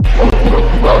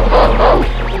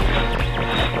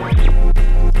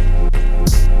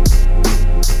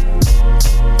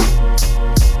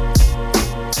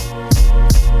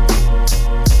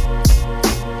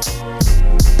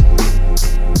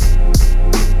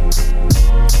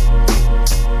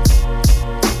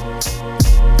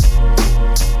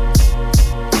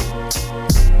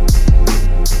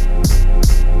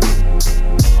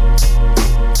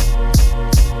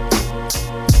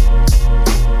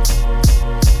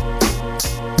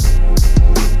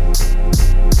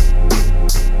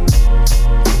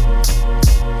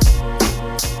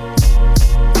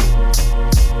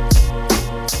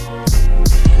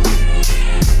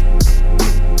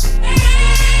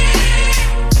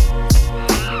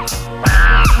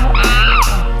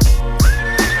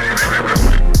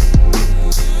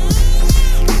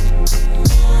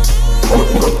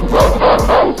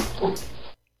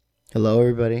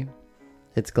everybody.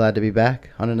 It's glad to be back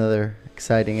on another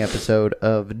exciting episode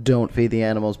of Don't Feed the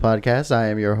Animals podcast. I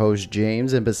am your host,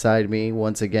 James, and beside me,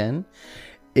 once again,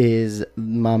 is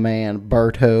my man,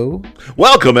 Berto.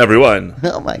 Welcome, everyone.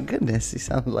 Oh, my goodness. He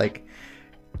sounds like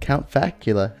Count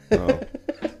Facula. Oh.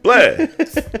 Play.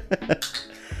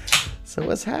 So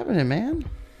what's happening, man?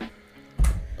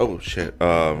 Oh, shit.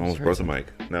 Almost broke the mic.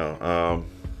 No,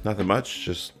 nothing much.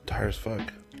 Just tired as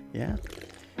fuck. Yeah,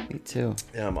 me too.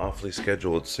 Yeah, I'm awfully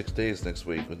scheduled 6 days next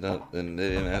week, and they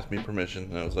didn't ask me permission.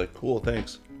 And I was like, cool,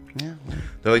 thanks. Yeah.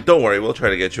 They're like, don't worry, we'll try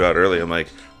to get you out early. I'm like,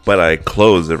 but I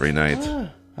close every night.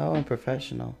 How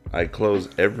unprofessional. I close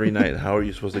every night. How are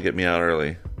you supposed to get me out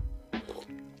early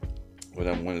when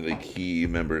I'm one of the key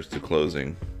members to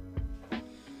closing?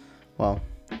 Well,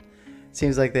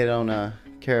 seems like they don't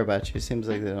care about you. Seems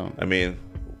like they don't. I mean,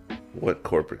 what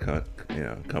corporate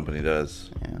company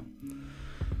does? Yeah.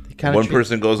 One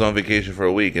person goes on vacation for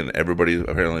a week and everybody's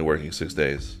apparently working 6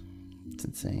 days. It's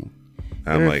insane.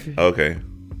 I'm like, okay.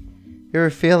 You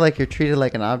ever feel like you're treated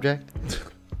like an object?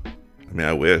 I mean,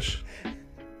 I wish.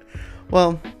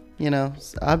 Well, you know,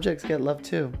 objects get love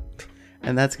too.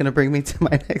 And that's going to bring me to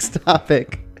my next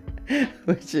topic,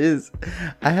 which is,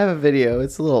 I have a video.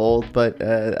 It's a little old, but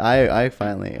I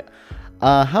finally...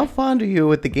 how fond are you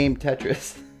with the game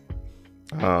Tetris?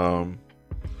 I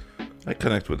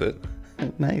connect with it.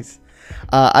 Nice.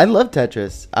 I love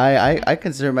Tetris. I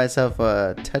consider myself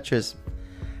a Tetris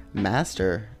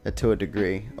master to a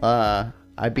degree. I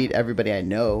beat everybody I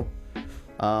know.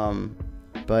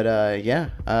 But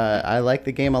I like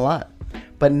the game a lot.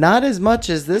 But not as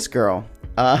much as this girl.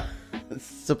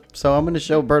 So I'm going to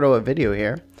show Berto a video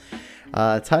here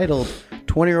titled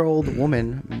 20-year-old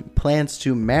woman plans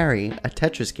to marry a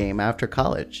Tetris game after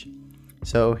college.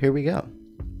 So here we go.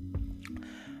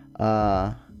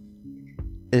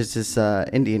 Is this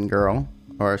Indian girl,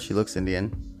 or she looks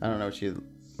Indian. I don't know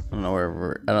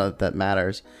if that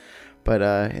matters. But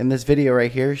in this video right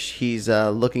here, she's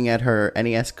looking at her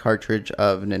NES cartridge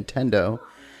of Nintendo,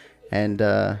 and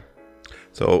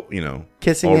so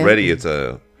kissing already it. It's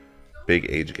a big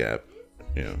age gap,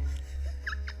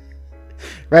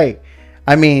 Right.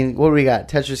 I mean, what do we got?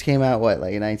 Tetris came out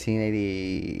like in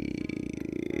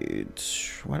 1980.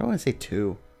 Why do I want to say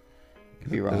 2?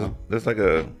 Could be wrong. There's like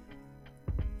a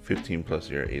 15 plus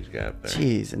year age gap there.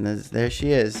 Jeez, and there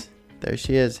she is. There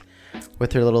she is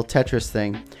with her little Tetris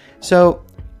thing. So,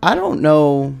 I don't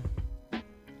know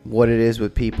what it is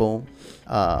with people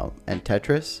and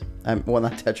Tetris. Well,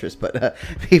 not Tetris, but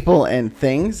people and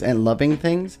things and loving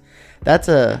things. That's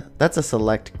a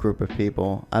select group of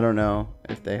people. I don't know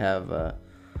if they have a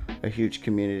huge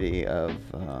community of...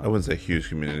 I wouldn't say huge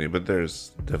community, but there's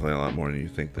definitely a lot more than you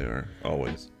think there are,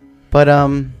 always. But,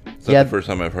 it's not the first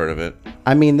time I've heard of it.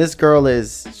 I mean, this girl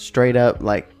is straight up,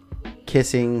 like,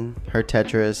 kissing her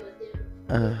Tetris.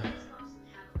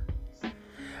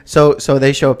 So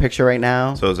they show a picture right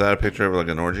now. So is that a picture of, like,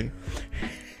 an orgy?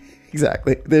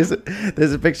 Exactly. There's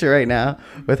a picture right now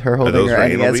with her holding her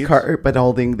NES cart, but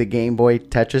holding the Game Boy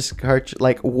Tetris cartridge.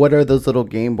 Like, what are those little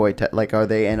Game Boy... like, are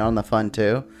they in on the fun,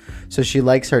 too? So she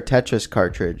likes her Tetris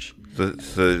cartridge.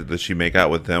 So does she make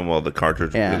out with them while the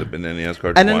cartridge with the NES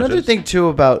cartridge And watches? another thing too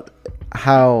about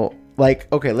how,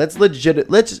 like, okay, let's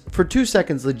for 2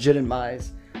 seconds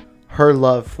legitimize her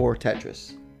love for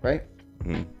Tetris, right?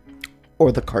 Mm.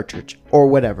 Or the cartridge or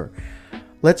whatever.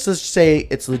 Let's just say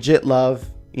it's legit love.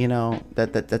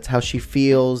 That's how she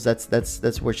feels.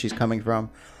 That's where she's coming from.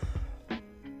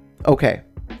 Okay,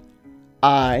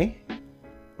 I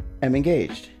am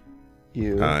engaged.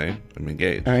 You I am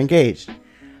engaged. are engaged.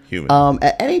 Human.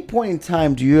 At any point in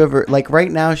time, do you ever, like, right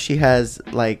now she has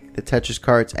like the Tetris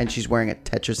cards and she's wearing a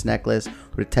Tetris necklace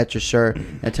with a Tetris shirt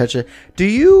and a Tetris. Do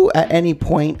you at any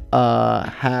point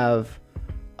have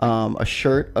a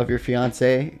shirt of your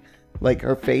fiance, like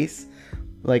her face,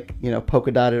 like,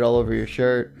 polka dotted all over your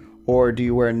shirt, or do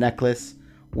you wear a necklace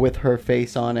with her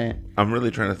face on it? I'm really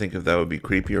trying to think if that would be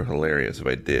creepy or hilarious if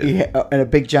I did. Yeah, and a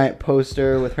big giant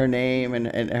poster with her name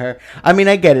and her... I mean,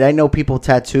 I get it. I know people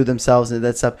tattoo themselves and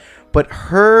that stuff. But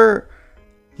her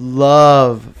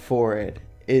love for it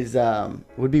is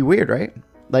would be weird, right?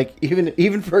 Like,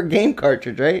 even for a game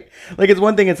cartridge, right? Like, it's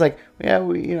one thing, it's like, yeah,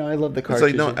 I love the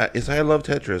cartridge. It's like, no, it's like, I love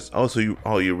Tetris. Oh, so you're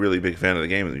a really big fan of the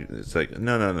game. It's like,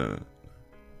 no.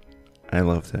 I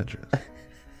love Tetris.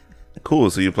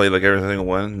 Cool, so you play like every single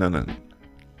one? No. I love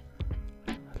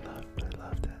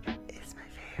Tetris. It's my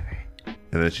favorite.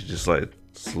 And then she just like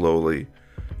slowly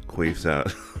queefs out.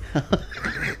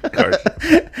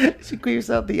 She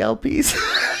queefs out the LPs.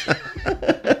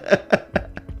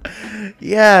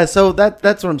 Yeah, so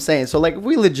that's what I'm saying. So like, if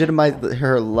we legitimize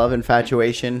her love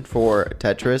infatuation for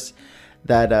Tetris,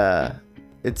 that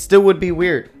it still would be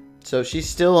weird. So she's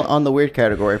still on the weird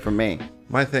category for me.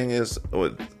 My thing is,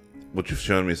 what you've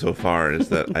shown me so far is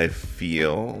that I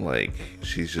feel like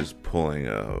she's just pulling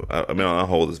I mean, I don't know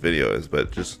how old this video is,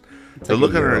 but just the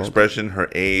look at her expression, her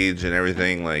age, and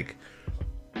everything. Like,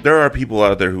 there are people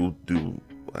out there who do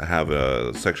have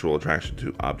a sexual attraction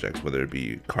to objects, whether it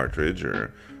be cartridge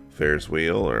or Ferris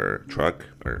wheel or truck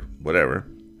or whatever.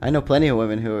 I know plenty of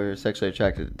women who are sexually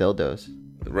attracted to dildos.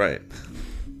 Right.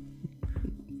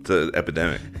 It's an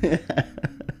epidemic.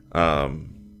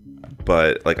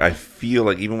 But like, I feel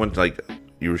like even when like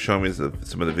you were showing me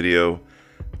some of the video,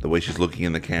 the way she's looking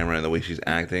in the camera and the way she's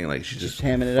acting, like she's just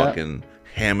hamming it fucking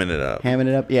hamming it up. Hamming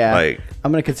it up, yeah. Like,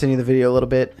 I'm gonna continue the video a little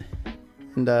bit,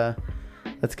 and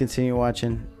let's continue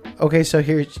watching. Okay, so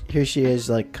here she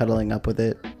is, like cuddling up with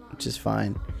it, which is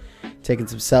fine. Taking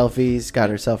some selfies,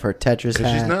 got herself her Tetris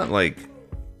hat. She's not like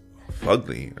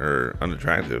fugly or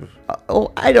unattractive.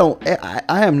 I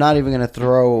am not even gonna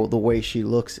throw the way she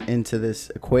looks into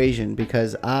this equation,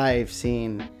 because I've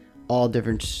seen all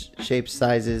different shapes,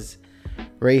 sizes,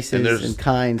 races, and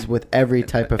kinds with every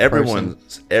type of person.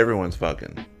 Everyone's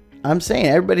fucking. I'm saying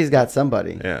everybody's got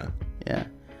somebody. Yeah.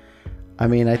 I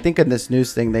mean, I think in this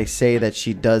news thing they say that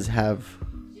she does have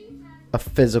a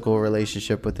physical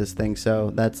relationship with this thing,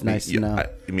 so that's nice to know.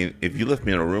 I mean, if you left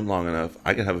me in a room long enough,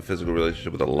 I could have a physical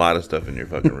relationship with a lot of stuff in your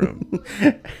fucking room.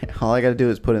 All I gotta do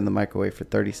is put it in the microwave for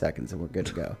 30 seconds and we're good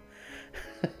to go.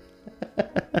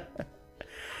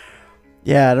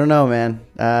 Yeah, I don't know, man.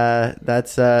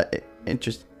 That's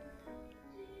interesting.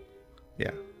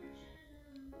 Yeah.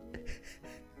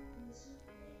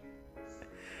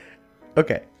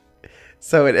 Okay.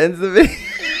 So it ends the video.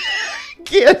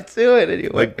 Can't do it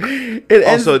anymore. Like,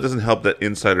 it doesn't help that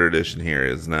Insider Edition here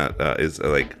is not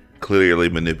like clearly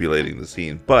manipulating the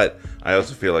scene, but I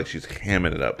also feel like she's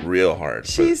hamming it up real hard.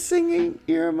 She's singing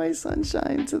 "You're My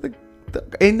Sunshine" to the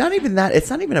and not even that. It's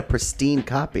not even a pristine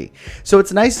copy. So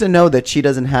it's nice to know that she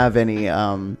doesn't have any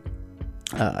hang-ups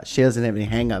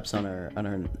on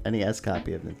her NES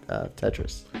copy of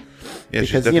Tetris. Yeah,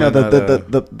 because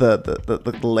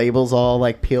the labels all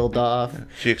like peeled off. Yeah.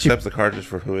 She accepts the cartridge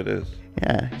for who it is.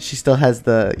 Yeah, she still has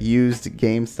the used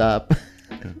GameStop.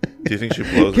 Yeah. Do you think she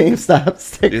blows GameStop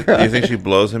sticker? Do you think she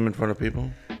blows him in front of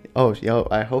people? Oh, yo,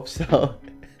 I hope so.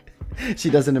 She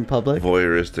does it in public.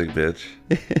 Voyeuristic bitch.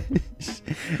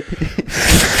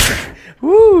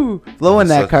 Woo! Blowing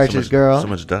that cartridge, girl. So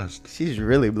much dust. She's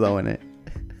really blowing it.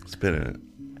 Spinning it.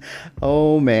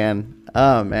 Oh man.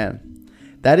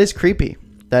 That is creepy.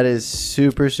 That is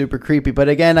super, super creepy. But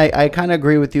again, I kind of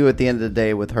agree with you at the end of the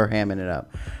day with her hamming it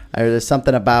up. There's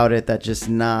something about it that just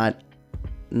not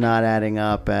adding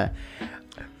up.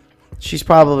 She's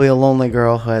probably a lonely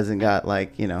girl who hasn't got,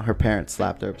 like, her parents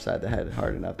slapped her upside the head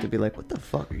hard enough to be like, what the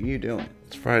fuck are you doing?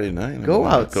 It's Friday night. Go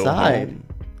outside.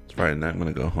 It's Friday night. I'm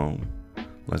going to go home,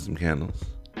 light some candles,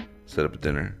 set up a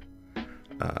dinner,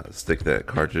 stick that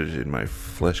cartridge in my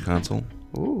flesh console.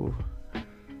 Ooh.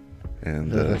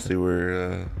 And see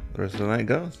where the rest of the night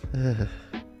goes.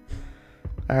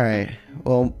 All right.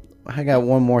 Well, I got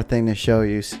one more thing to show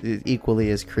you.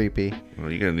 Equally as creepy. Well,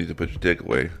 you're going to need to put your dick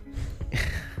away.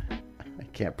 I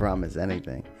can't promise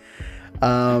anything.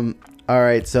 All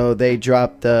right. So they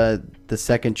dropped the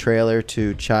second trailer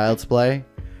to Child's Play.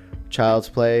 Child's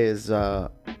Play is a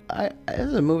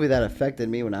movie that affected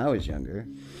me when I was younger.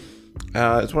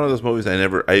 It's one of those movies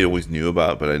I always knew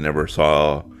about, but I never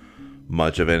saw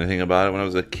much of anything about it when I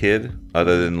was a kid,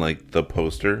 other than like the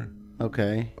poster.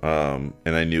 Okay. And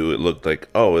I knew it looked like,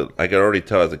 I could already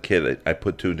tell as a kid. I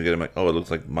put two and together. I'm like, it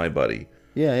looks like My Buddy.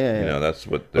 Yeah. That's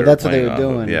what they were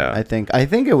doing. Yeah. I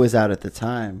think it was out at the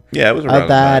time. Yeah, it was around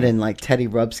that and like Teddy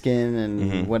Rubskin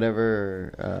and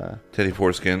whatever. Teddy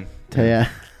Foreskin. Yeah.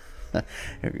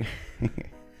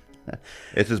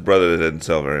 It's his brother that didn't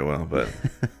sell very well, but.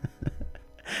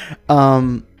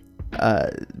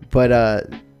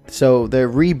 So they're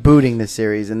rebooting the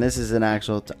series, and this is an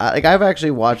actual. I've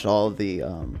actually watched all of the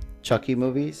Chucky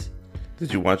movies.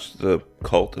 Did you watch the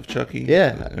Cult of Chucky?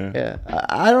 Yeah.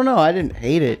 I don't know. I didn't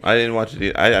hate it. I didn't watch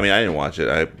it either. I mean, I didn't watch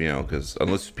it. Because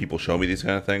unless people show me these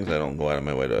kind of things, I don't go out of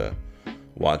my way to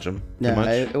watch them too much.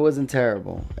 It wasn't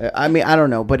terrible. I mean, I don't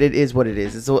know, but it is what it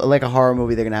is. It's like a horror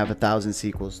movie. They're gonna have 1,000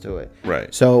 sequels to it.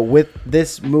 Right. So with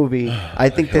this movie, I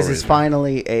think this is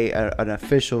finally an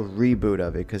official reboot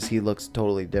of it, because he looks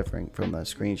totally different from the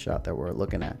screenshot that we're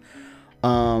looking at.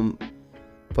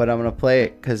 But I'm gonna play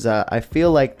it because I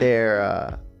feel like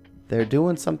they're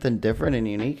doing something different and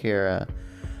unique here.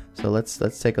 So let's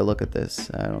take a look at this.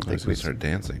 I don't think we start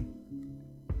dancing.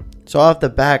 So off the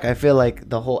back, I feel like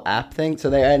the whole app thing. So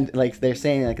they're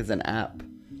saying like it's an app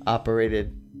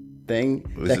operated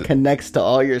thing that connects to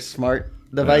all your smart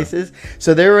devices. Yeah.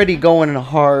 So they're already going in a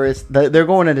horror. They're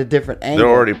going at a different angle.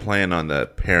 They're already playing on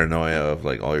that paranoia of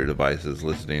like all your devices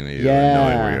listening to you and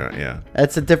knowing where you're at. Yeah,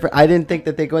 that's a different. I didn't think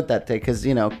that they go with that thing because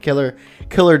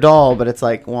killer doll, but it's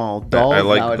like dolls. I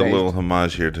like nowadays. the little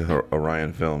homage here to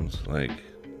Orion Films, like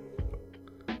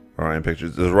Orion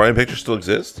Pictures. Does Orion Pictures still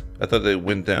exist? I thought they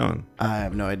went down. I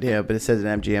have no idea, but it says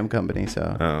an MGM company,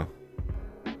 so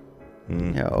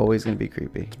yeah, always gonna be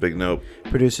creepy. It's a big nope.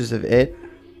 Producers of It.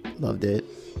 Loved it.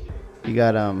 You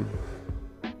got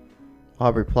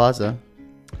Aubrey Plaza.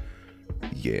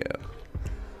 Yeah.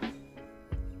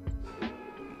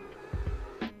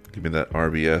 Give me that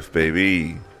RBF,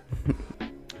 baby.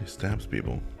 He stabs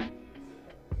people.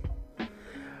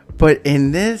 But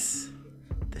in this,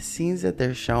 the scenes that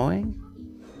they're showing.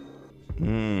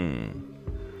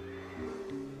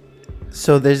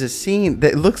 So there's a scene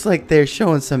that looks like they're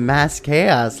showing some mass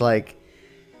chaos, like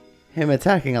him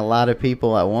attacking a lot of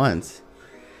people at once.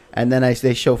 And then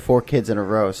they show 4 kids in a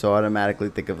row, so I automatically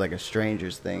think of like a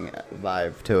Stranger's Thing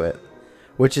vibe to it,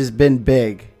 which has been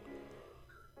big.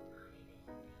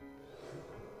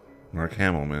 Mark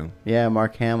Hamill, man. Yeah,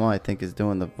 Mark Hamill, I think, is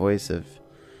doing the voice of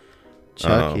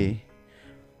Chucky.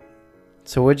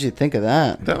 So what'd you think of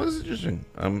that? That was interesting.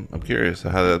 I'm curious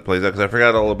how that plays out, because I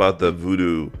forgot all about the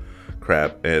voodoo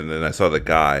crap, and then I saw the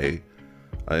guy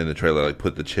in the trailer like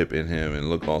put the chip in him and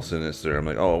look all sinister. I'm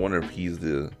like, oh, I wonder if he's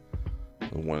the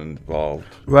one involved.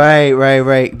 Right.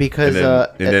 Because and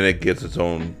then it gets its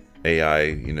own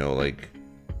AI, like.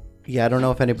 Yeah, I don't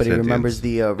know if anybody remembers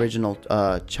the original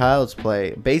Child's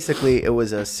Play. Basically, it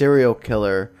was a serial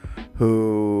killer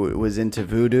who was into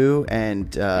voodoo,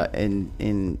 and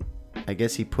I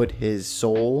guess he put his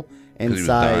soul inside. He was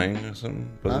dying or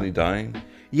something? Wasn't he dying?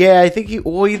 Yeah, I think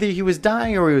either he was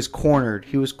dying or he was cornered.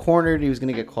 He was cornered. He was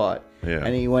gonna get caught. Yeah.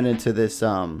 And he went into this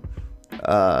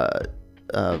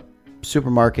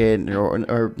supermarket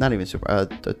or not even a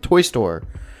toy store,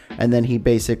 and then he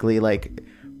basically like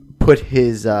put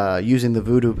his using the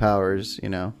voodoo powers,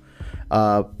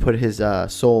 put his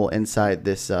soul inside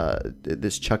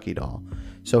this Chucky doll.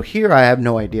 So here I have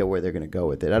no idea where they're gonna go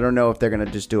with it. I don't know if they're gonna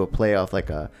just do a play off like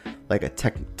a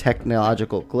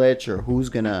technological glitch, or who's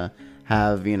gonna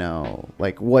have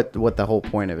like what the whole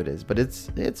point of it is. But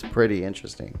it's pretty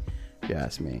interesting, if you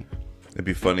ask me. It'd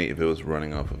be funny if it was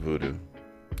running off of voodoo.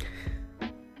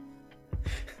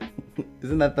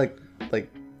 Isn't that like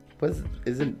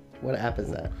what app is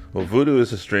that? Well, Voodoo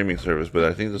is a streaming service, but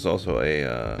I think there's also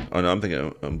I'm thinking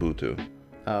of Ubuntu.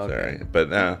 Oh, okay. Sorry.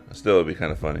 But still it'd be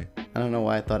kind of funny. I don't know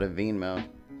why I thought of Venmo.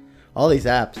 All these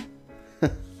apps.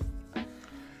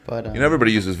 But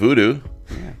everybody uses Voodoo.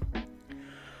 Yeah.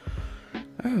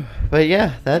 But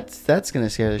yeah, that's gonna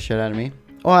scare the shit out of me.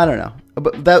 Oh, I don't know.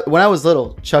 But when I was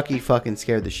little, Chucky fucking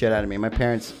scared the shit out of me. My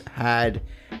parents had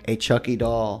a Chucky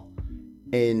doll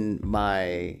in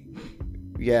my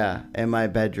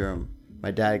bedroom.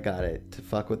 My dad got it to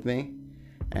fuck with me,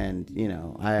 and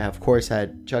I of course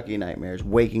had Chucky nightmares,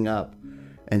 waking up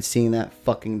and seeing that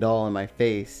fucking doll in my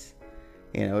face.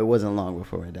 It wasn't long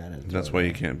before my dad had. That's why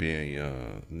you can't be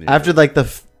after like the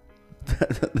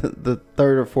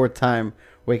third or fourth time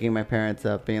waking my parents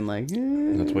up, being like.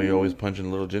 That's why you're always punching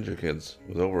little ginger kids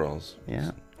with overalls.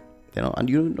 Yeah,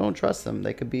 you don't trust them.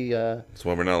 They could be. That's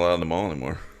why we're not allowed in the mall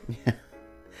anymore. Yeah.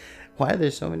 Why are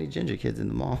there so many ginger kids in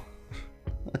the mall?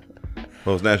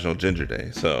 Well, it's National Ginger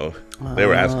Day, so they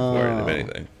were asking for it, if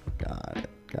anything. Got it.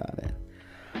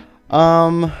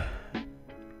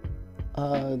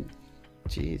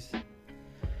 Jeez.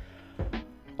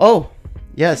 Oh,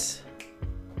 yes.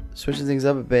 Switching things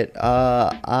up a bit.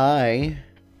 I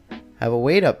have a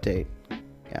weight update.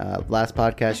 Last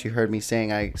podcast, you heard me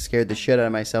saying I scared the shit out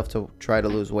of myself to try to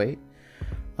lose weight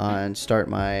and start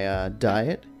my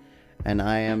diet. And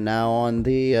I am now on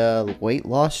the weight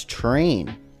loss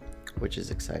train, which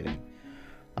is exciting.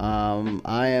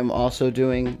 I am also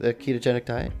doing the ketogenic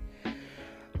diet.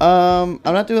 I'm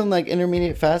not doing like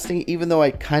intermediate fasting, even though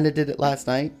I kind of did it last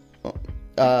night.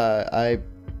 I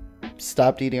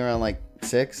stopped eating around like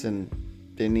 6 and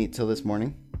didn't eat till this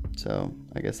morning. So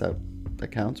I guess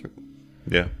that counts.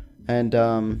 Yeah. And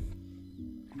and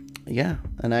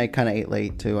I kind of ate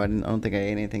late too. I don't think I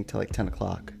ate anything till like 10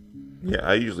 o'clock. Yeah,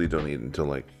 I usually don't eat until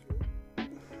like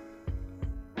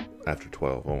after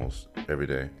 12 almost every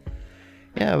day.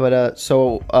 Yeah, but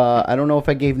I don't know if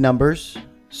I gave numbers.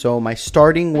 So my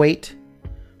starting weight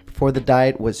before the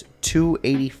diet was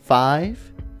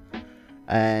 285.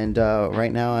 And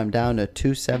right now I'm down to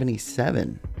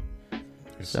 277.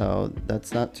 So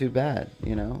that's not too bad,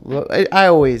 you know. Look, I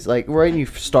always like right when you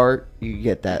start, you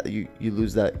get that you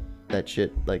lose that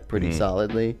shit like pretty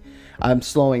solidly. I'm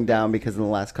slowing down because in the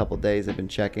last couple of days I've been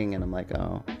checking and I'm like,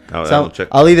 so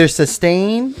I'll either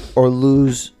sustain or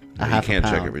lose a half a pound. You can't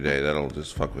check every day. That'll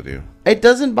just fuck with you. It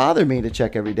doesn't bother me to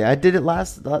check every day. I did it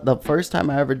the first time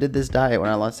I ever did this diet when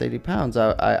I lost 80 pounds.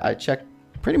 I checked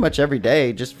pretty much every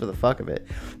day just for the fuck of it,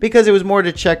 because it was more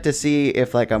to check to see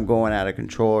if like I'm going out of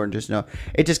control, and just know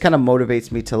it just kind of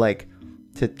motivates me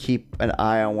to keep an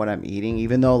eye on what I'm eating,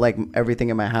 even though like everything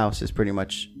in my house is pretty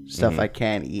much stuff I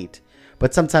can eat.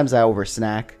 But sometimes I over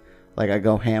snack, like I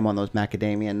go ham on those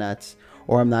macadamia nuts,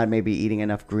 or I'm not maybe eating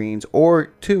enough greens, or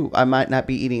two, I might not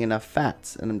be eating enough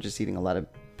fats and I'm just eating a lot of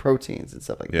proteins and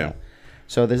stuff like that.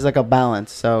 So there's like a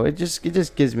balance. So it just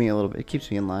gives me a little bit, it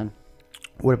keeps me in line.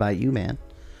 What about you, man?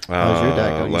 How's your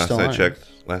diet going? Last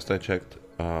I checked,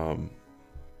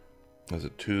 was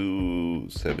it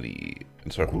 270?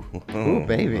 I'm sorry. Ooh,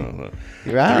 baby.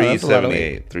 You're out.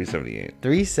 378. 378.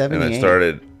 378.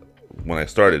 And when I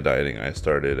started dieting, I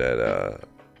started at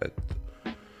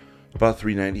about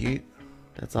 398.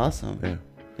 That's awesome.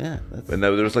 Yeah. And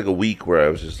there was like a week where I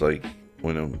was just like,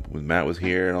 when Matt was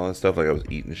here and all that stuff, like I was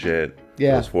eating shit.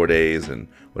 Yeah. Those 4 days and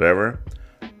whatever.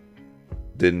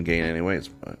 Didn't gain any weight.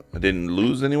 I didn't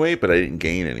lose any weight, but I didn't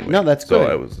gain any weight. No, that's good.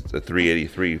 So I was at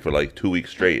 383 for like 2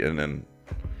 weeks straight, and then.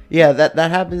 Yeah, that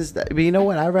happens. But you know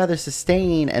what? I'd rather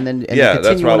sustain and then continue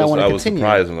that's why I was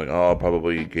surprised. I'm like, oh, I'll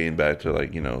probably gain back to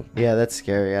like, you know. Yeah, that's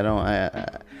scary.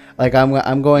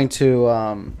 I'm going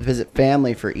to visit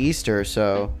family for Easter,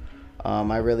 so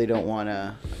I really don't want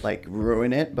to like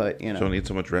ruin it, but you know. Don't eat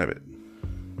so much rabbit.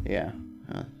 Yeah,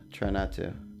 try not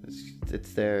to.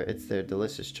 It's their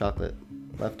delicious chocolate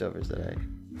leftovers that I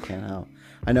can't help.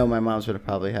 I know my mom's gonna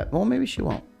probably have. Well, maybe she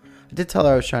won't. I did tell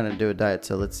her I was trying to do a diet,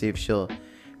 so let's see if she'll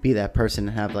be that person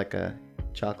and have like a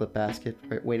chocolate basket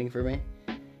waiting for me.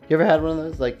 You ever had one of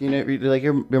those? Like, you know, like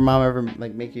your mom ever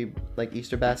like make you like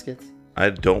Easter baskets?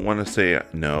 I don't want to say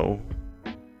no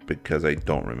because I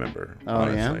don't remember. Oh,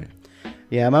 honestly.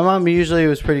 Yeah, my mom usually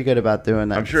was pretty good about doing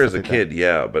that. I'm sure as a kid,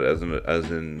 yeah, but as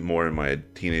in more in my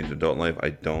teenage adult life, I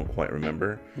don't quite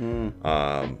remember.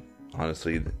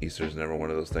 Honestly, Easter's never one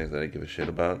of those things that I give a shit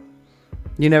about.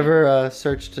 You never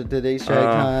searched did Easter egg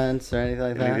hunts or anything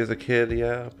like that? Maybe as a kid,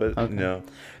 yeah, but no.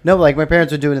 No, like my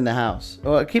parents would do it in the house.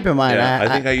 Well, keep in mind, I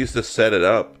think I used to set it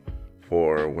up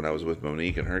for when I was with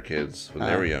Monique and her kids when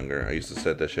they were younger. I used to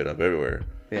set that shit up everywhere.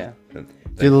 Yeah. Do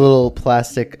the little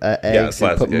plastic eggs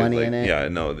and put money eggs, in it. Yeah,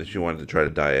 no, that she wanted to try to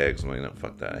dye eggs. I'm like, no,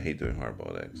 fuck that. I hate doing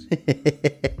hard-boiled eggs.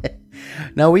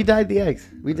 No, we dyed the eggs.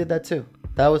 We did that too.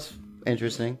 That was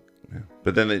interesting. Yeah.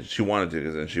 But then she wanted to,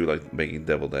 because then she would like making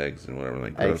deviled eggs and whatever.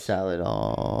 Like egg salad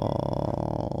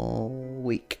all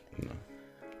week.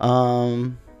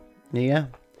 No. Yeah.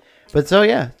 But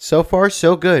so far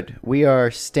so good. We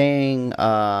are staying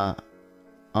on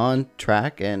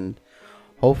track, and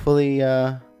hopefully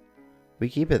we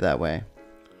keep it that way.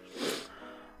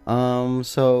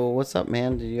 So what's up,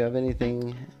 man? Do you have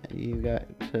anything you got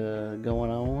going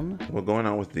on? Well, going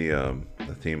on with the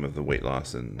theme of the weight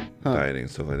loss and dieting and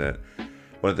stuff like that, I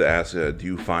wanted to ask, do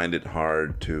you find it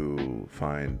hard to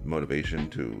find motivation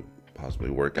to possibly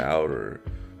work out or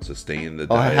sustain the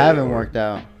diet? I haven't worked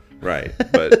out. Right,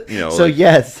 but you know. So like,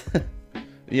 yes.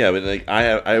 Yeah, but like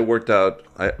I worked out.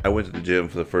 I went to the gym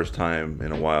for the first time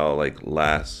in a while. Like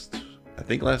last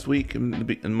week,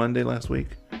 in Monday last week,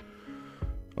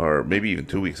 or maybe even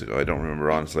 2 weeks ago. I don't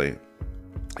remember honestly.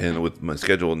 And with my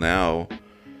schedule now,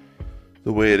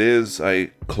 the way it is, I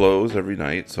close every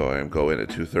night, so I go in at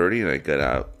 2:30 and I get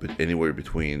out anywhere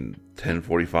between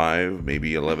 10:45,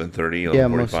 maybe 11:30, 11:45. Yeah,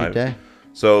 most of the day.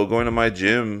 So going to my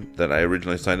gym that I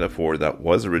originally signed up for, that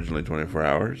was originally 24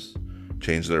 hours,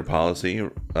 changed their policy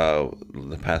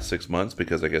the past 6 months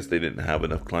because I guess they didn't have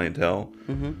enough clientele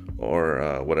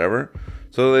or whatever.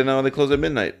 So they close at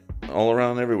midnight all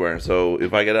around everywhere. So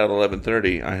if I get out at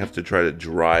 11:30, I have to try to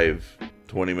drive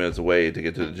 20 minutes away to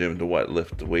get to the gym to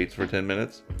lift weights for 10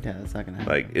 minutes. Yeah, that's not gonna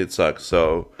happen. Like, it sucks.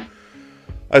 So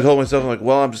I told myself, I'm like,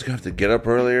 well, I'm just gonna have to get up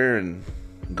earlier and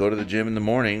go to the gym in the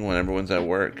morning when everyone's at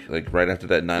work, like right after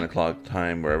that 9 o'clock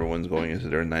time where everyone's going into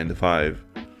their 9 to 5.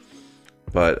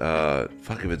 But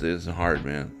fuck if it isn't hard,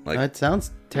 man. Like, it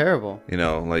sounds terrible. You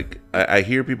know, like I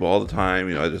hear people all the time,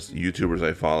 you know, just YouTubers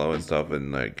I follow and stuff,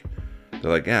 and like they're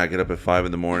like, yeah, I get up at 5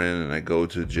 in the morning and I go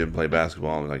to the gym, play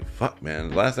basketball. I'm like, fuck, man,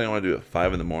 the last thing I want to do at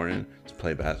 5 in the morning is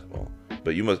play basketball.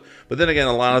 But then again,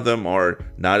 a lot of them are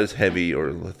not as heavy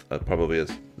or probably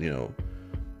as, you know,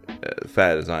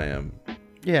 fat as I am,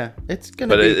 Yeah, it's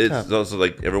gonna be it's tough. also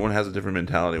like everyone has a different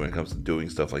mentality when it comes to doing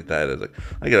stuff like that. It's like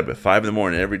I get up at 5 a.m.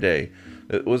 every day.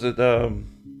 Was it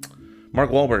Mark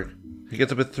Wahlberg? He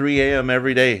gets up at 3 a.m.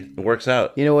 every day and works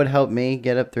out. You know what helped me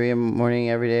get up 3 in the morning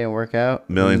every day and work out?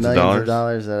 Millions of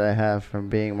dollars that I have from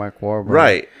being Mark Wahlberg.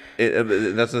 Right.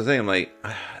 That's the thing. Like,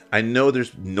 I know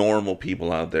there's normal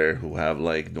people out there who have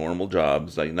like normal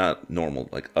jobs, like not normal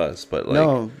like us, but like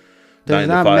no, there's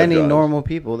not many normal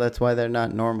people. That's why they're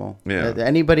not normal. Yeah.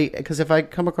 Anybody, because if I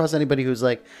come across anybody who's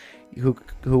like, who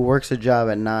works a job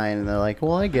at 9 and they're like,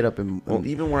 well, I get up and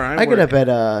even where I get up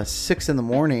at 6 in the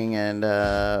morning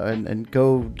and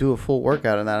go do a full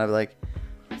workout and that, I'm like,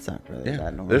 it's not really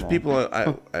that normal. There's people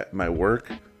at my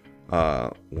work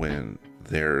when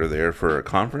they're there for a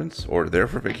conference or there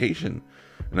for vacation,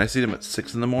 and I see them at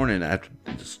 6 in the morning after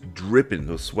just dripping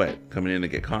with sweat coming in to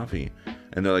get coffee,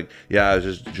 and they're like, yeah, I was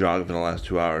just jogging for the last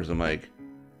 2 hours. I'm like,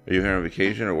 are you here on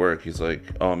vacation or work? He's like,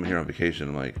 oh, I'm here on vacation.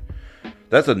 I'm like,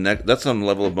 that's some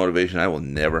level of motivation I will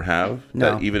never have.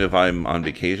 No. That even if I'm on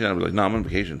vacation, I'll be like, no, I'm on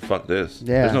vacation. Fuck this.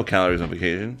 Yeah. There's no calories on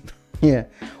vacation. Yeah.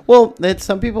 Well,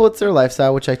 some people it's their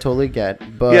lifestyle, which I totally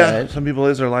get. But yeah, some people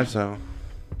it's their lifestyle.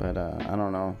 But I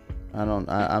don't know.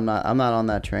 I'm not on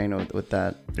that train with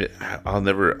that. I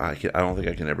don't think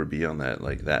I can ever be on that,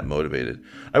 like that motivated.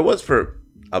 I was for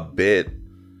a bit,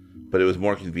 but it was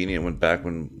more convenient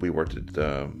when we worked at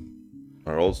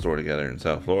our old store together in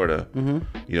South Florida. Mm-hmm.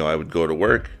 You know, I would go to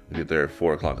work, get there at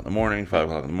 4 o'clock in the morning, 5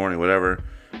 o'clock in the morning, whatever.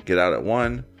 Get out at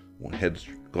 1,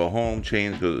 go home,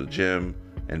 change, go to the gym,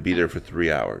 and be there for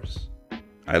 3 hours.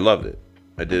 I loved it.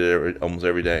 I did it almost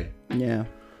every day. Yeah.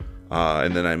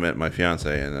 And then I met my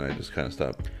fiance, and then I just kind of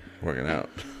stopped working out.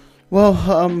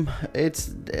 Well,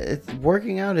 it's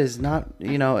working out is not,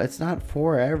 it's not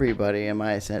for everybody, in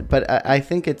my sense. But I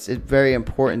think it's very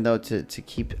important though to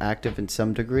keep active in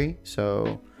some degree.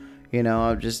 So,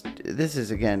 this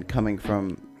is again coming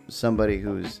from somebody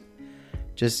who's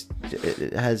just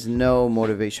has no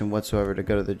motivation whatsoever to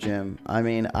go to the gym. I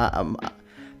mean,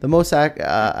 the most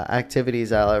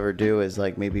activities I'll ever do is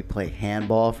like maybe play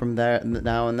handball from there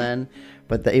now and then.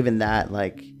 But even that,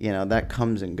 like, that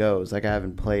comes and goes. Like, I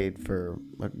haven't played for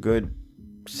a good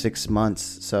 6 months.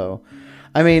 So,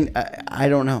 I mean, I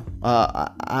don't know.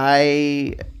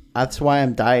 That's why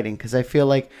I'm dieting. Because I feel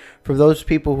like for those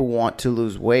people who want to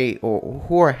lose weight or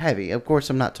who are heavy, of course,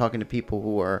 I'm not talking to people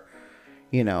who are,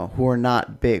 who are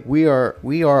not big.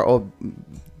 Berto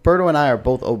and I are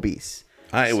both obese.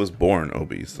 I was born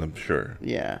obese, I'm sure.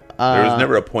 Yeah. There was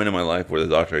never a point in my life where the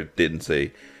doctor didn't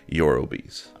say, you're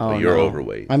obese, but you're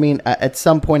overweight. I mean, at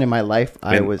some point in my life,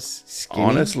 I was skinny.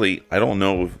 Honestly, I don't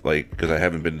know if, because I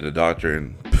haven't been to the doctor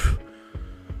in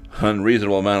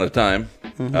unreasonable amount of time,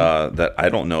 that I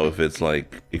don't know if it's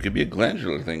like, it could be a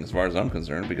glandular thing as far as I'm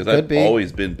concerned, because I've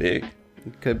always been big.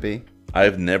 It could be.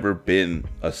 I've never been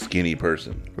a skinny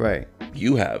person. Right.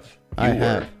 You have. I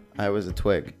have. I was a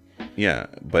twig. Yeah,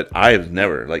 but I've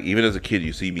never, like, even as a kid,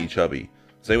 you see me chubby.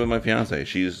 Same with my fiance.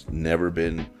 She's never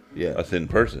been a thin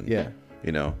person. Yeah.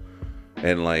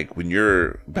 And like when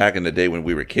you're back in the day when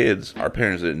we were kids, our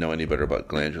parents didn't know any better about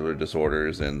glandular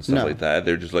disorders and stuff like that.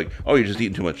 They're just like, oh, you're just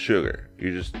eating too much sugar.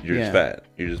 You're just fat.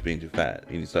 You're just being too fat.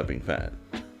 You need to stop being fat.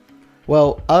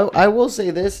 Well, I will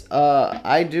say this.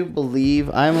 I do believe,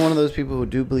 I'm one of those people who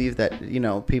do believe that,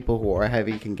 people who are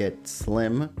heavy can get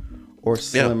slim or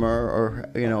slimmer or,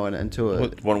 and into a...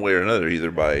 One way or another, either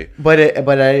by... But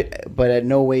at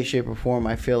no way, shape, or form,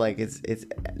 I feel like it's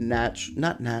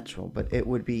not natural, but it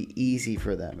would be easy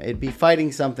for them. It'd be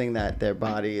fighting something that their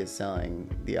body is selling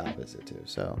the opposite to.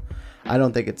 So I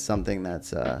don't think it's something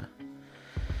that's... that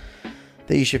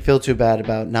you should feel too bad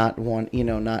about not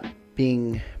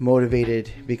being motivated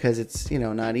because it's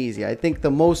not easy. I think the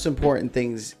most important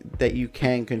things that you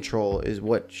can control is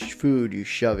what food you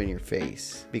shove in your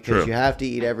face, because you have to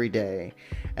eat every day.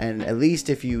 And at least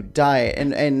if you diet,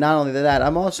 and not only that,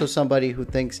 I'm also somebody who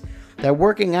thinks that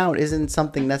working out isn't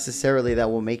something necessarily that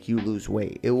will make you lose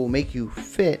weight. It will make you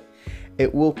fit.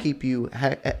 It will keep you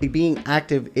being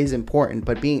active is important,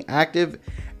 but being active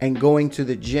and going to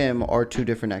the gym are two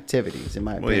different activities in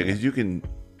my opinion. Well, yeah, because you can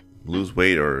lose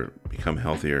weight or become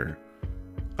healthier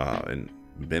in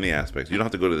many aspects. You don't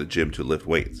have to go to the gym to lift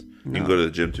weights. You can go to the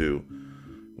gym to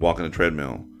walk on a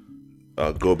treadmill,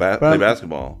 play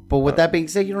basketball. But with that being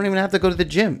said, you don't even have to go to the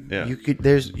gym. Yeah.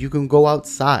 You can go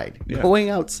outside. Yeah. Going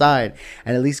outside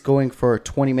and at least going for a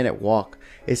 20-minute walk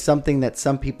is something that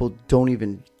some people don't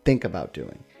even think about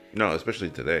doing. No, especially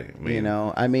today.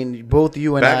 I mean, both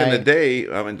you and back in the day,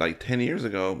 like 10 years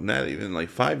ago, not even like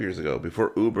 5 years ago,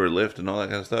 before Uber, Lyft, and all that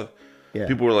kind of stuff,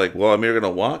 people were like, well, I'm either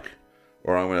going to walk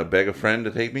or I'm going to beg a friend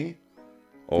to take me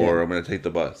or I'm going to take the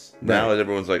bus. Now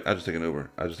everyone's like, I'll just take an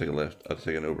Uber. I'll just take a Lyft. I'll just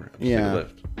take an Uber. I'll just take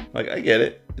a Lyft. Like, I get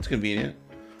it. It's convenient.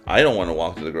 I don't want to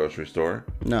walk to the grocery store.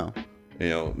 No. You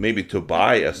know, maybe to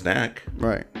buy a snack.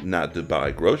 Right. Not to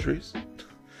buy groceries.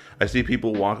 I see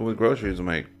people walking with groceries. I'm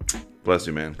like, bless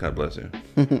you, man. God bless you.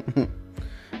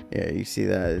 Yeah, you see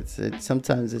that.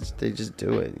 Sometimes they just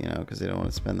do it, you know, because they don't want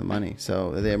to spend the money.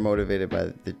 So they're motivated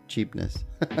by the cheapness.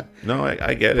 No,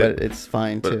 I get it. But it's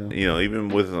fine, too. You know,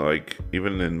 even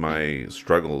in my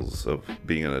struggles of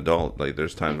being an adult, like,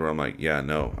 there's times where I'm like, yeah,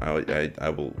 no, I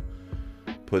will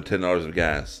put $10 of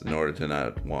gas in order to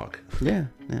not walk. Yeah.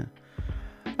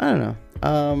 I don't know.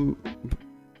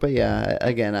 But yeah,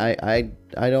 again, I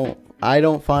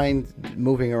don't find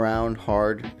moving around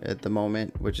hard at the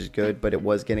moment, which is good, but it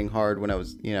was getting hard when I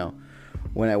was, you know,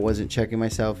 when I wasn't checking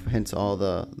myself, hence all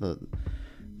the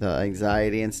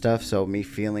anxiety and stuff. So me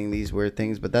feeling these weird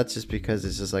things, but that's just because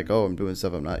it's just like, oh, I'm doing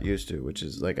stuff I'm not used to, which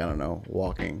is like, I don't know,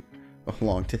 walking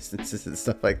long distances and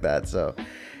stuff like that. So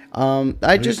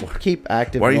I just keep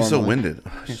active. Why are you so winded?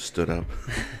 I just stood up.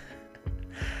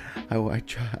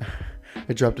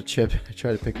 I dropped a chip. I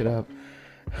tried to pick it up.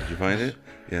 Did you find it?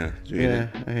 Yeah. Did you eat it?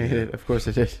 I ate it. Of course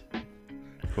I did.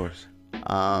 Of course.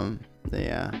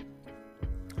 Yeah.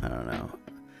 I don't know.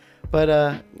 But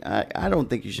I don't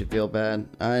think you should feel bad.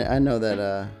 I know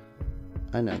that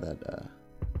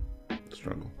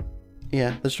struggle.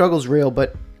 Yeah, the struggle's real,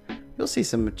 but you'll see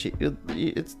some this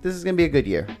is going to be a good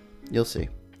year. You'll see.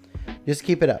 Just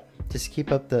keep it up. Just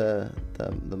keep up the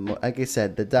like I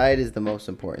said, the diet is the most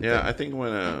important thing. I think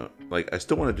when I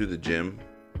still want to do the gym,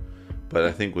 but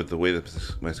I think with the way that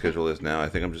my schedule is now, I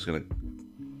think I'm just gonna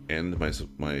end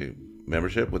my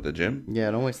membership with the gym. Yeah,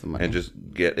 don't waste the money. And just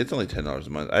it's only $10 a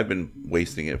month. I've been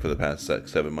wasting it for the past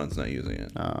 7 months not using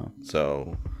it. Oh.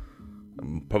 So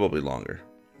probably longer.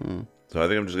 So I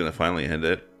think I'm just gonna finally end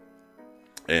it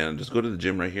and just go to the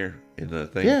gym right here in the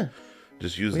thing. Yeah.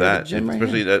 Just use that,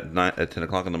 especially at 10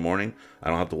 o'clock in the morning.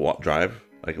 I don't have to drive.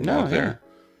 I can walk there,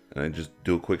 and then just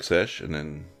do a quick sesh, and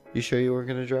then. You sure you weren't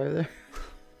gonna drive there?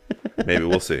 Maybe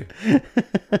we'll see.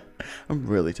 I'm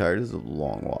really tired. This is a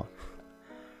long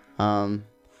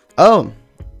walk.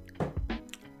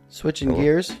 Switching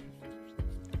gears.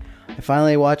 I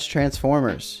finally watched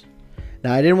Transformers.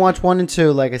 Now I didn't watch 1 and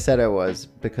 2 like I said I was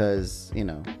because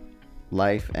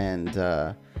life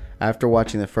and. After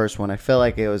watching the first one, I felt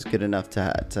like it was good enough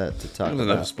to talk about.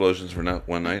 Enough explosions for not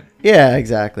one night. Yeah,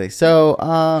 exactly. So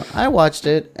I watched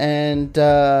it, and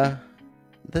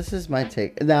this is my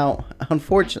take. Now,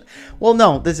 unfortunately,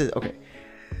 this is okay.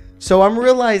 So I'm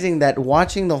realizing that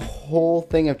watching the whole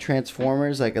thing of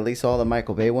Transformers, like at least all the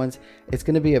Michael Bay ones, it's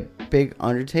going to be a big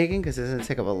undertaking because it's going to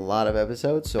take up a lot of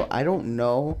episodes. So I don't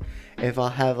know if I'll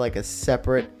have like a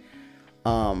separate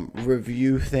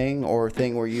review thing or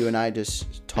thing where you and I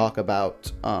just talk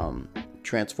about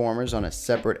Transformers on a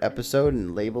separate episode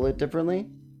and label it differently.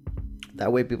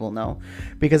 That way people know,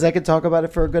 because I could talk about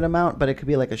it for a good amount, but it could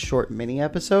be like a short mini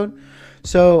episode.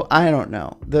 So I don't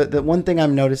know. The one thing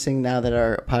I'm noticing now that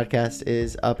our podcast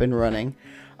is up and running,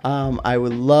 I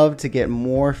would love to get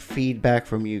more feedback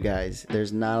from you guys.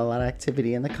 There's not a lot of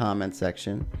activity in the comment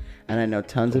section. And I know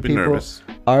tons of people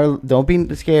are. Don't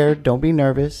be scared. Don't be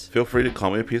nervous. Feel free to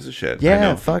call me a piece of shit.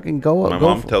 Yeah, fucking go. My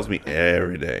mom tells me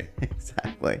every day.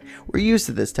 Exactly. We're used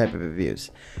to this type of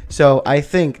abuse. So I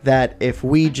think that if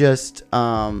we just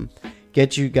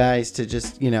get you guys to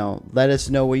just let us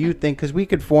know what you think, because we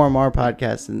could form our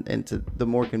podcast into the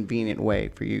more convenient way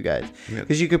for you guys.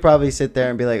 Because you could probably sit there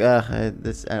and be like, I'm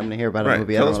gonna hear about a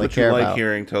movie I don't really care about. Tell us what you like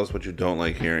hearing. Tell us what you don't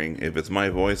like hearing. If it's my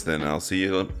voice, then I'll see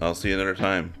you another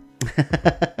time.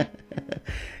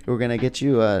 We're gonna get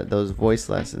you those voice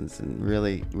lessons and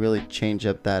really change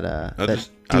up that I'll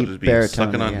just be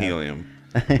baritone sucking on helium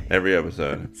every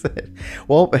episode. That's it.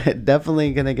 Well,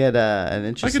 definitely gonna get an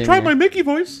interesting. I can try my Mickey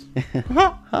voice.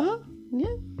 Yeah.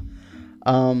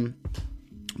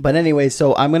 But anyway,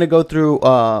 so I'm gonna go through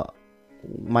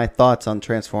my thoughts on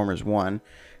Transformers 1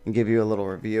 and give you a little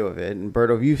review of it. And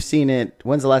Berto, you've seen it.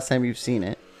 When's the last time you've seen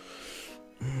it?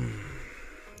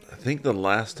 I think the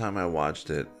last time I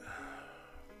watched it.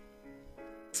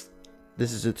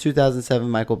 This is a 2007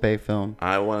 Michael Bay film.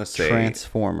 I want to say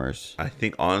Transformers. I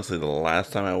think honestly the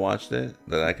last time I watched it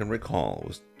that I can recall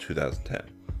was 2010.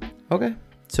 Okay.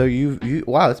 So you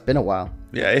wow, it's been a while.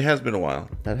 Yeah, it has been a while.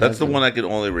 That's the one I could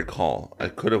only recall. I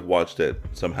could have watched it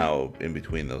somehow in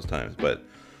between those times, but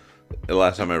the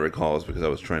last time I recall is because I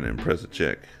was trying to impress a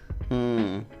chick.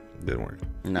 Didn't work.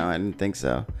 No, I didn't think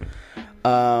so.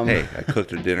 Hey, I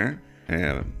cooked her dinner,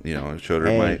 and I showed her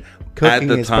at the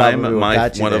cooking time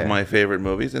one of my favorite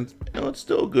movies, and it's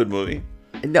still a good movie.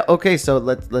 No, okay, so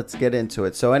let's get into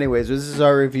it. So, anyways, this is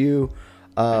our review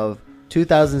of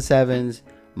 2007's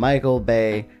Michael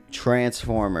Bay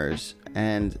Transformers,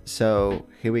 and so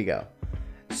here we go.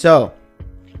 So,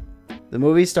 the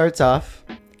movie starts off,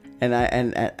 and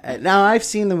now I've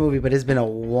seen the movie, but it's been a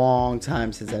long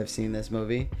time since I've seen this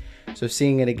movie. So,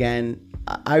 seeing it again,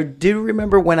 I do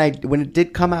remember when it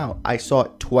did come out, I saw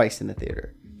it twice in the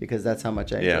theater. Because that's how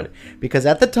much I enjoyed it. Because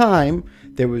at the time,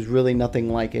 there was really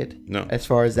nothing like it. No. As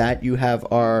far as that, you have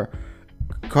our,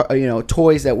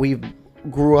 toys that we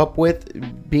grew up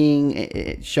with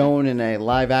being shown in a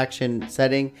live action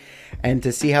setting, and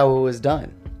to see how it was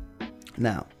done.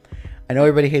 Now, I know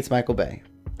everybody hates Michael Bay.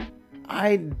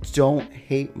 I don't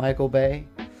hate Michael Bay.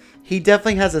 He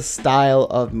definitely has a style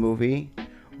of movie,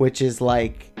 which is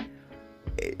like,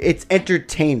 it's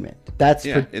entertainment. That's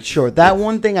for sure. That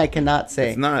one thing I cannot say.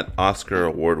 It's not Oscar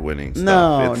award winning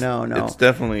stuff. No. It's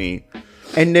definitely.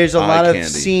 And there's a lot of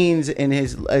scenes in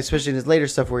his, especially in his later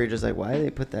stuff, where you're just like, why did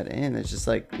they put that in? It's just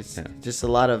like, just a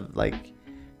lot of like.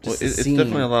 It's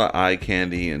definitely a lot of eye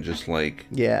candy and just like.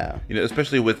 Yeah.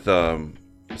 Especially with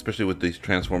these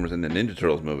Transformers and the Ninja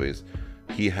Turtles movies,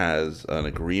 he has an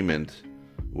agreement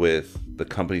with the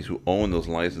companies who own those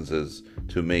licenses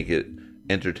to make it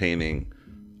entertaining.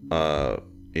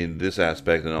 In this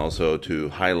aspect, and also to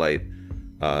highlight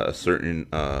a certain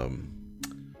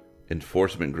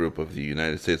enforcement group of the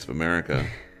United States of America,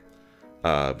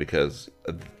 because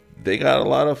they got a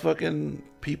lot of fucking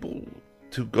people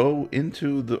to go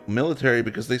into the military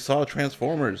because they saw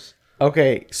Transformers.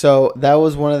 Okay, so that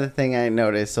was one of the things I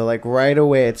noticed. So like right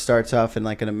away, it starts off in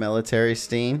like in a military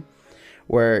scene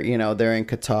where they're in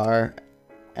Qatar,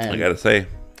 and I gotta say,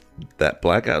 that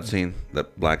blackout scene,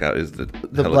 that blackout is the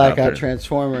blackout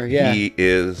transformer. Yeah,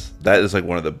 that is like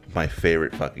one of my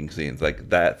favorite fucking scenes. Like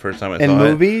that first time I saw it, in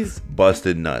movies,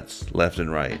 busted nuts left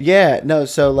and right. Yeah, no.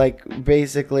 So like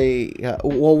basically, I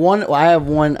have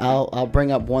one. I'll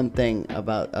bring up one thing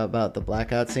about the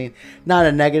blackout scene. Not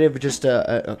a negative, but just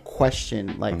a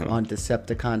question like on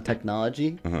Decepticon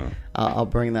technology. I'll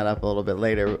bring that up a little bit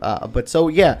later. But so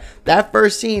yeah, that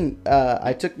first scene,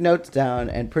 I took notes down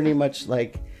and pretty much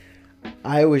like.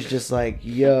 I was just like,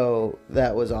 yo,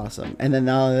 that was awesome. And then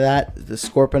all of that, the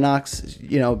Scorponok's,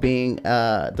 being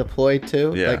deployed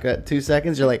too. Yeah. Like 2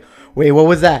 seconds, you're like, wait, what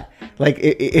was that? Like,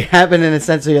 it happened in a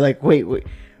sense where you're like, wait,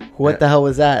 what the hell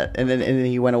was that? And then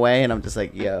he went away, and I'm just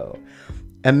like, yo,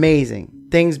 amazing.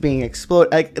 Things being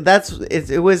exploded. Like,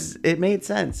 it made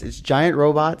sense. It's giant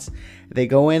robots. They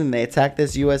go in and they attack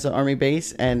this U.S. Army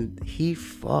base, and he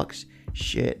fucks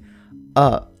shit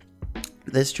up.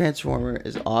 This Transformer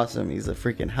is awesome. He's a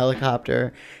freaking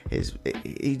helicopter.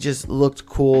 He just looked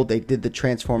cool. They did the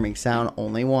transforming sound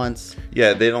only once.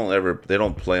 Yeah, they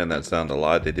don't play on that sound a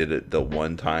lot. They did it the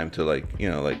one time to like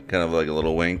kind of like a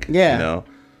little wink. Yeah.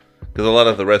 Because a lot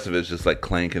of the rest of it's just like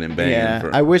clanking and banging.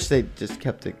 Yeah, I wish they just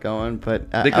kept it going, but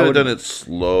they could have done it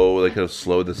slow. They could have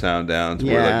slowed the sound down to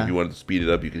where like if you wanted to speed it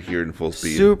up, you could hear it in full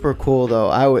speed. Super cool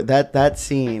though. That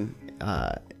scene.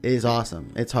 Is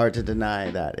awesome. It's hard to deny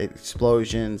that.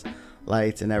 Explosions,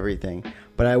 lights, and everything.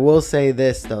 But I will say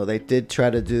this though, they did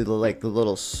try to do the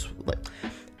little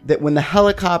that when the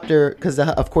helicopter, because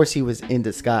of course he was in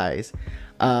disguise,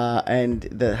 and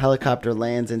the helicopter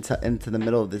lands into the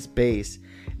middle of this base.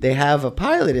 They have a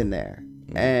pilot in there,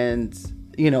 and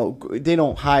they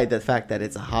don't hide the fact that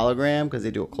it's a hologram because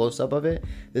they do a close up of it.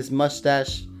 This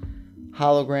mustache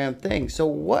hologram thing. So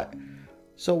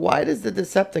why does the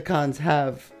Decepticons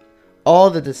have all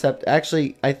the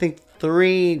Actually, I think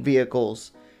 3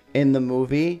 vehicles in the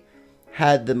movie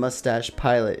had the mustache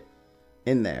pilot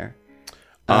in there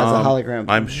as a hologram.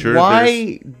 I'm sure.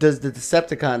 Why does the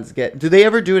Decepticons get? Do they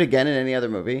ever do it again in any other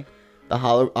movie? A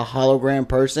hologram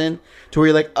person to where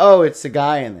you're like, oh, it's a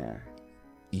guy in there.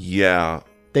 Yeah.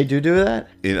 They do that?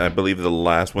 I believe the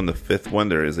last one, the 5th one,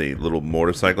 there is a little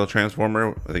motorcycle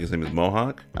transformer. I think his name is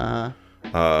Mohawk.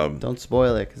 Don't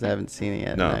spoil it because I haven't seen it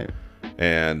yet. No.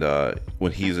 And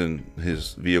when he's in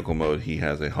his vehicle mode, he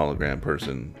has a hologram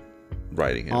person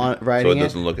riding him. So it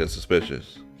doesn't look as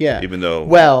suspicious. Yeah. Even though...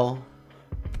 Well,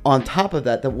 on top of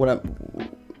that,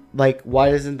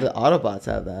 why doesn't the Autobots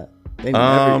have that?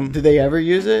 Do they ever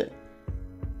use it?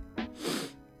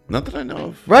 Not that I know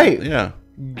of. Right. Yeah.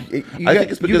 I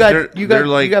think it's because you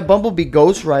got Bumblebee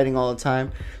ghost riding all the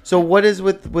time. So what is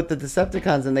with the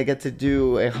Decepticons and they get to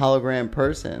do a hologram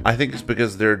person? I think it's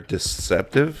because they're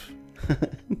deceptive.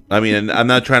 I mean,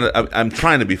 and I'm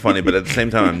trying to be funny, but at the same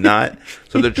time I'm not.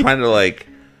 So they're trying to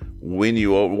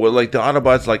well, like the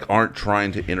Autobots like aren't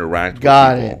trying to interact with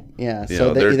Got people. it. Yeah. You So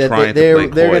know, they're trying to play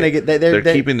coy. they're gonna get they're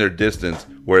keeping their distance,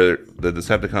 where the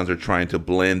Decepticons are trying to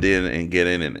blend in and get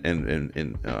in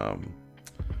and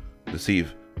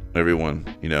deceive everyone.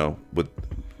 You know, with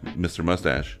Mr.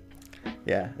 Mustache.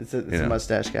 Yeah, it's a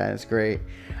mustache guy. It's great.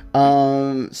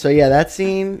 So yeah, that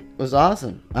scene was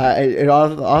awesome. It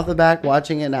off the back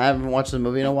watching it, and I haven't watched the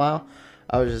movie in a while.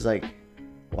 I was just like,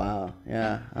 wow,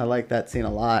 yeah, I like that scene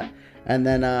a lot. And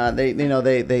then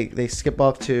they skip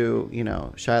off to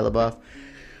Shia LaBeouf.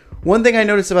 One thing I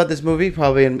noticed about this movie,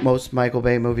 probably in most Michael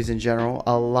Bay movies in general,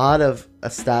 a lot of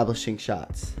establishing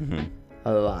shots. Mm-hmm.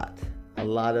 A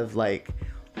lot of like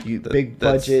big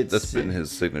budgets. That's been his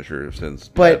signature since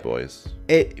Bad Boys.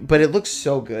 But it looks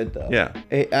so good though. Yeah,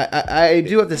 I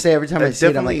do have to say every time I see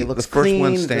it, I'm like, it looks clean. The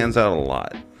first one stands out a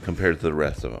lot compared to the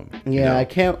rest of them. Yeah, I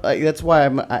can't. That's why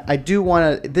I do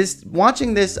want to.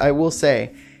 Watching this, I will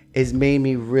say, has made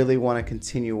me really want to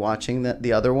continue watching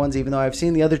the other ones. Even though I've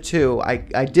seen the other two,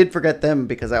 I did forget them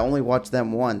because I only watched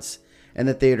them once in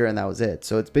the theater, and that was it.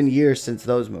 So it's been years since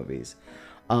those movies.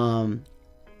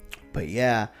 But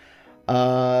yeah.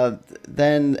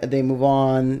 Then they move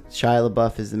on. Shia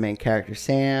LaBeouf is the main character,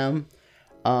 Sam.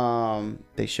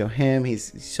 They show him.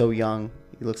 He's so young.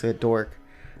 He looks like a dork.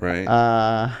 Right.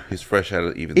 He's fresh out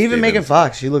of even Megan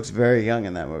Fox. She looks very young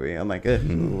in that movie. I'm like,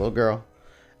 little girl.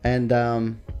 And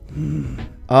and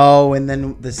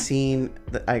then the scene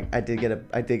that I did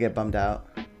get bummed out.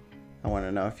 I want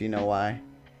to know if you know why.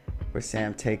 Where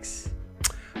Sam takes.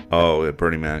 Oh,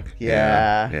 Bernie Mac.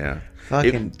 Yeah.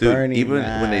 Fucking Bernie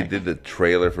Mac. When they did the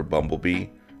trailer for Bumblebee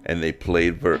and they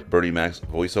played Bernie Mac's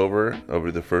voiceover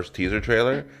over the first teaser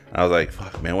trailer, I was like,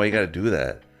 fuck, man, why you gotta do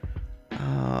that?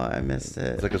 Oh, I missed it.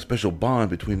 It's like a special bond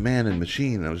between man and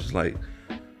machine. I was just like,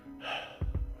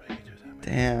 why do you do that,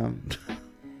 man? Damn.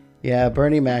 Yeah,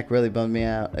 Bernie Mac really bummed me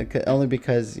out. Only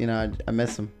because, I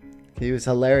miss him. He was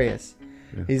hilarious.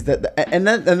 Yeah. He's and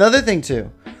then another thing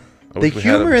too. The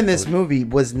humor in this movie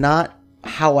was not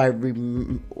how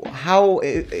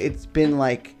it's been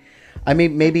like. I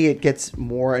mean, maybe it gets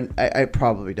more, and it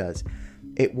probably does.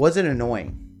 It wasn't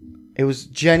annoying. It was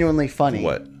genuinely funny.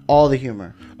 What? All the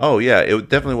humor. Oh yeah, it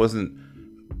definitely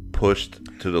wasn't pushed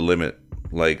to the limit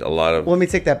like a lot of. Well, let me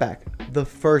take that back. The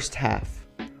first half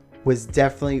was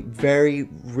definitely very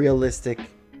realistic,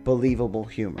 believable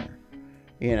humor.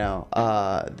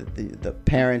 The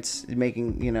parents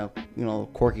making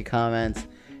quirky comments,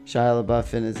 Shia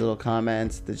LaBeouf and his little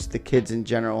comments, the kids in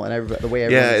general, and everybody, the way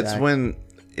everyone. Yeah,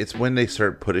 it's when they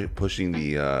start pushing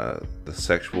the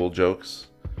sexual jokes.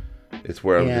 It's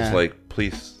where I'm just like,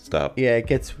 please stop. Yeah, it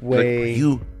gets way.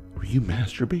 Like, were you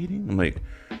masturbating? I'm like,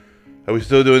 are we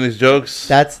still doing these jokes?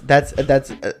 That's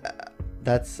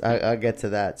I'll get to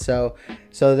that. So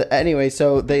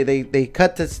they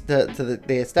cut to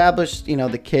they establish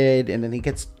the kid, and then he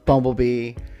gets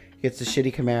Bumblebee, he gets the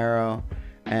shitty Camaro,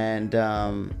 and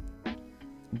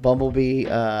Bumblebee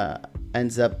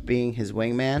ends up being his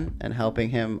wingman and helping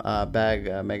him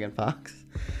bag Megan Fox.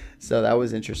 So that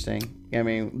was interesting. I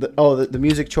mean, the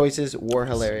music choices were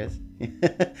hilarious.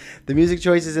 The music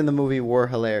choices in the movie were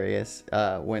hilarious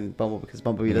because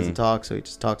Bumblebee doesn't talk, so he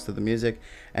just talks to the music,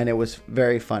 and it was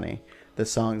very funny. The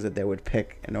songs that they would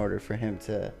pick in order for him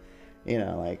to,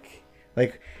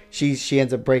 like she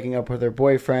ends up breaking up with her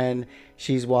boyfriend.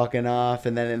 She's walking off,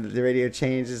 and then the radio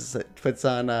changes, puts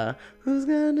on "Who's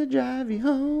Gonna Drive You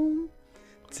Home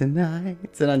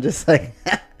Tonight?" And I'm just like,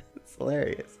 it's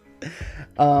hilarious.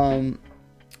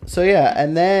 So yeah,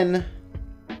 and then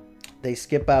they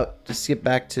skip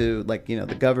back to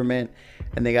the government,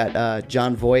 and they got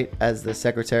John Voight as the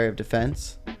Secretary of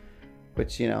Defense,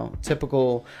 which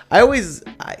typical. I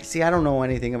don't know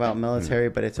anything about military,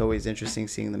 but it's always interesting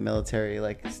seeing the military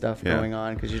stuff going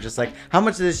on, because you're just like, how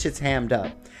much of this shit's hammed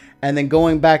up? And then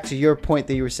going back to your point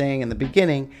that you were saying in the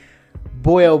beginning,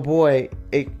 boy oh boy,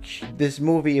 this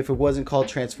movie, if it wasn't called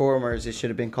Transformers, it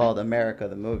should have been called America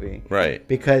the Movie, right?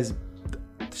 Because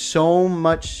so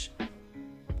much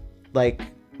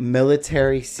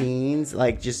military scenes,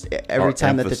 just every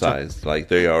time that emphasized,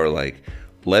 they are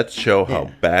let's show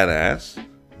how badass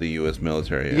the U.S.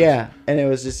 military is. Yeah, and it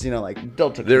was just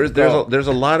Delta. There's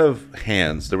a lot of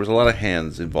hands. There was a lot of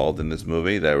hands involved in this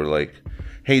movie that were like,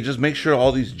 hey, just make sure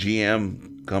all these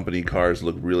GM company cars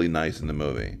look really nice in the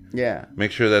movie. Yeah,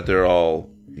 make sure that they're all.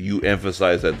 You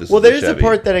emphasize that this. Well, is there's a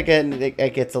part that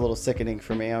it gets a little sickening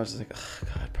for me. I was just like, oh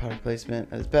god, product placement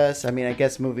at its best. I mean, I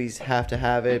guess movies have to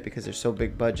have it because they're so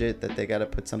big budget that they got to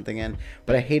put something in.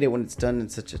 But I hate it when it's done in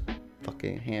such a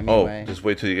fucking hammy way. Just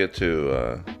wait till you get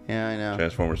to yeah, I know.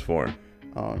 Transformers 4.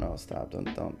 Oh no! Stop!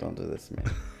 Don't do this to me.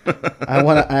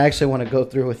 I actually want to go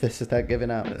through with this without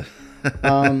giving up.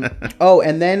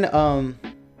 And then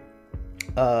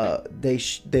they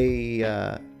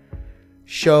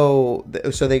show.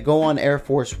 So they go on Air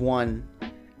Force One,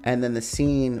 and then the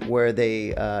scene where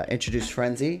they introduce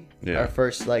Frenzy, our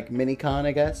first like mini con,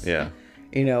 I guess. Yeah.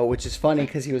 Which is funny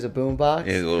because he was a boombox.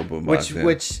 Yeah, a little boombox.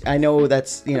 Which I know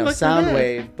that's like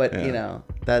Soundwave, but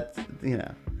that's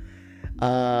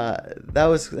that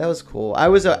was cool. I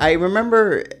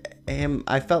remember him.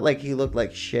 I felt like he looked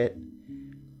like shit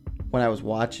when I was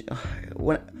watching.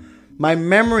 My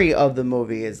memory of the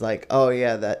movie is like, oh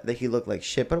yeah, that he looked like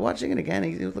shit. But watching it again,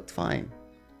 he looked fine.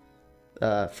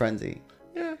 Frenzy.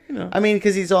 Yeah, I mean,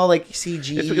 because he's all like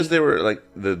CG. It's because they were like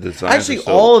the design. Actually,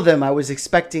 all of them, I was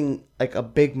expecting like a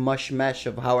big mush mesh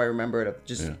of how I remember it, of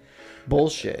just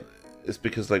bullshit. It's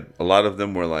because like a lot of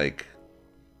them were like,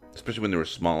 especially when they were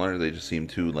smaller, they just seemed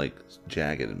too like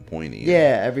jagged and pointy.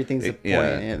 Yeah, everything's a point.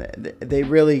 And they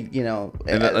really, and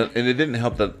it didn't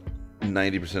help that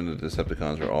 90% of the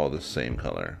Decepticons are all the same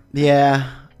color.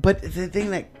 Yeah, but the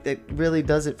thing that really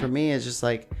does it for me is just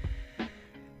like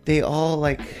they all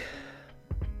like.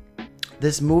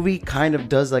 This movie kind of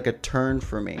does like a turn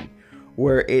for me,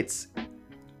 where it's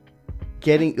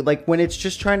getting like when it's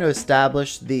just trying to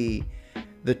establish that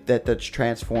the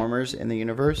Transformers in the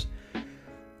universe.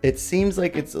 It seems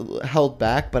like it's held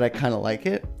back, but I kind of like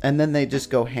it. And then they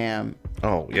just go ham.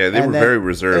 Oh yeah, they were very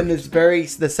reserved. And it's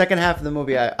the second half of the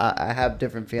movie. I have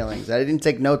different feelings. I didn't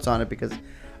take notes on it because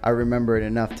I remember it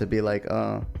enough to be like,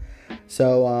 oh.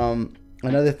 So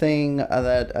another thing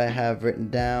that I have written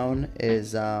down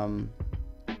is no.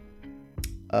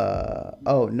 The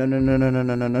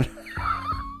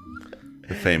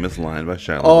famous line by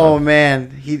Shia LaBeouf. Oh man,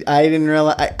 I didn't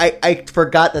realize. I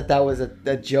forgot that was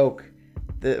a joke.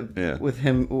 With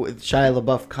him, with Shia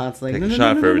LaBeoff constantly take a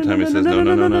shot for every time he says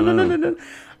no.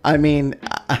 I mean,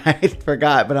 I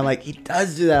forgot, but I'm like, he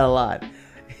does do that a lot.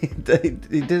 He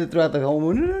did it throughout the whole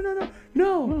movie.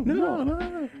 No.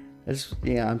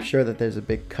 I'm sure that there's a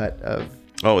big cut of.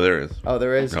 Oh, there is. Oh,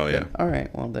 there is. Oh yeah. All right.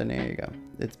 Well, then there you go.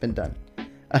 It's been done.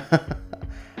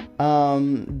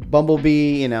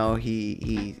 Bumblebee,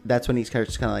 he that's when he's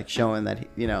just kind of like showing that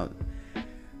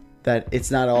that it's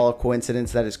not all a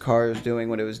coincidence that his car is doing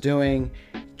what it was doing,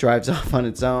 drives off on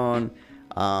its own.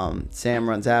 Sam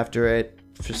runs after it.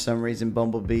 For some reason,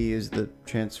 Bumblebee used the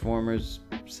Transformers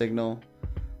signal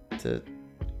to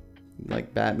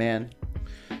like Batman.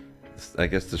 I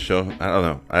guess the show. I don't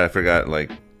know. I forgot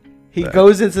like. He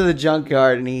goes into the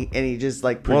junkyard and he just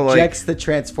like projects the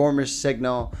Transformers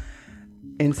signal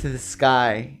into the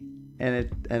sky, and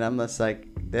I'm just like,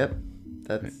 yep,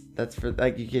 that's for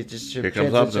like you get just here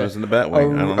comes Optimus in the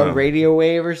Batwing. I don't know, a radio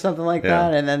wave or something like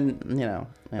that, and then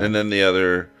and then the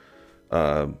other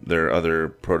their other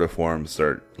protoforms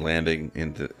start landing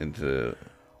into.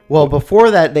 Well,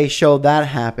 before that, they showed that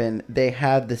happen. They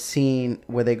had the scene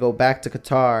where they go back to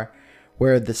Qatar.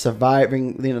 Where the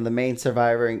surviving, the main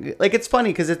surviving, like it's funny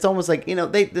because it's almost like a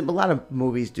lot of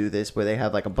movies do this where they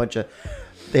have like a bunch of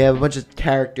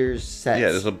characters sets.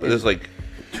 Yeah, there's like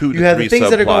 2 to 3 You have the things subplots.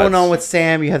 that are going on with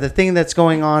Sam. You have the thing that's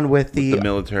going on with the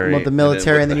military, and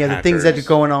then you have the things that are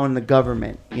going on in the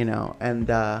government. And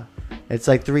it's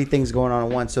like 3 things going on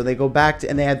at once. So they go back to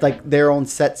and they had like their own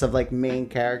sets of like main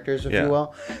characters, if you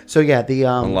will. So yeah,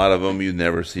 a lot of them you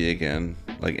never see again.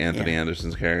 Like Anthony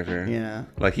Anderson's character. Yeah.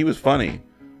 Like he was funny,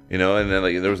 and then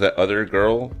like there was that other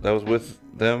girl that was with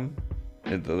them.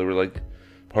 And they were like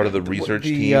part of the research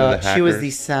team of the hackers. She was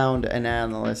the sound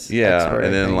analyst. Yeah,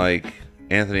 and then like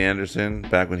Anthony Anderson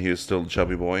back when he was still a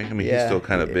chubby boy. I mean, he's still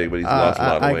kind of big, but he's lost a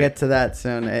lot of weight. I get to that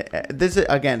soon. This is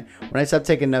again when I stop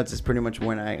taking notes. It's pretty much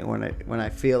when I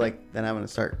feel like then I'm gonna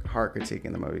start hard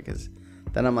critiquing the movie because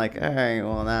then I'm like, all right,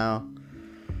 well now.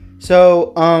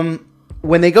 So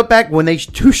when they go back, when they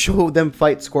do show them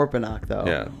fight Scorponok, though,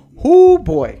 yeah, oh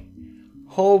boy,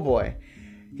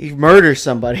 he murders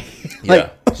somebody,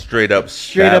 like straight up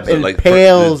and like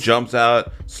impales, jumps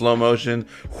out, slow motion,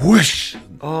 whoosh,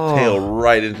 tail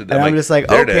right into them. And I'm just like,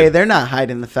 okay, they're not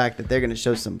hiding the fact that they're gonna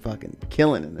show some fucking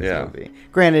killing in this movie.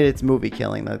 Granted, it's movie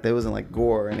killing, like there wasn't like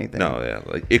gore or anything. No, yeah,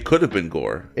 like it could have been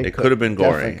gore. It could have been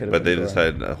gory, but they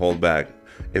decided to hold back.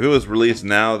 If it was released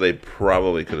now, they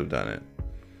probably could have done it.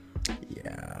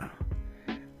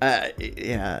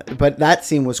 Yeah, but that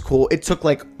scene was cool. It took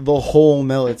like the whole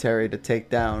military to take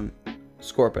down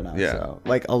Scorponok. Yeah, so,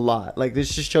 like a lot. Like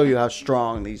this just show you how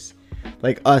strong these,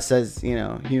 like us as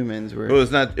humans were. It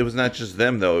was not just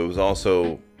them though. It was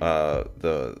also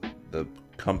the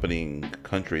accompanying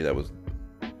country that was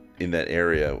in that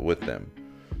area with them.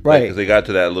 Right, because they got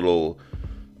to that little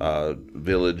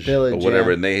village or whatever,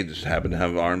 yeah. and they just happen to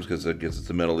have arms because I guess it's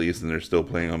the Middle East and they're still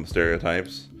playing on the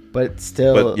stereotypes. But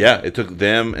still, but yeah, it took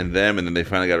them, and then they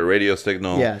finally got a radio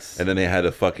signal. Yes, and then they had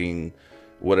a fucking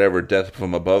whatever death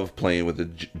from above plane with the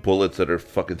bullets that are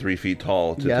fucking 3 feet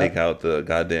tall to take out the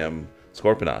goddamn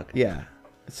Scorponok. Yeah.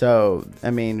 So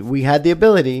I mean, we had the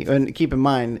ability, and keep in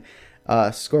mind,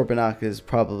 Scorponok is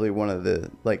probably one of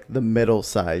the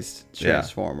middle-sized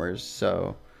Transformers.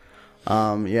 So,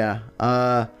 yeah.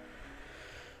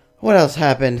 What else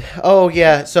happened? Oh,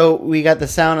 yeah. So we got the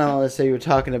sound analyst that you were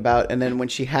talking about, and then when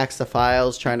she hacks the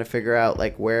files, trying to figure out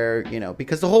where,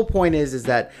 because the whole point is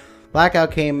that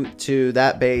Blackout came to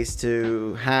that base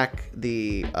to hack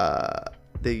the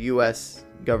U.S.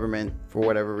 government for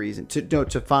whatever reason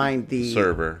to find the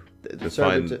server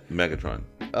find Megatron.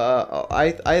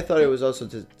 I thought it was also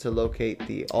to locate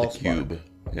the Allspark. Cube.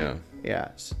 Yeah. Yeah.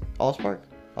 Allspark.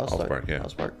 Yeah.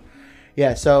 Allspark.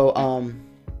 Yeah. So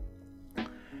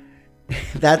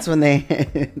that's when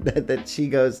that she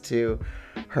goes to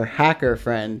her hacker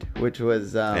friend, which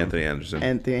was Anthony Anderson.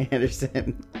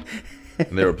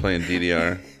 And they were playing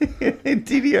DDR.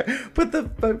 DDR.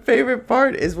 But my favorite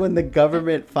part is when the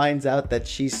government finds out that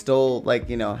she stole,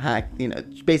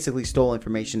 basically stole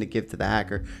information to give to the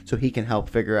hacker so he can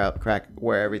help crack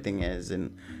where everything is,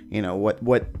 and what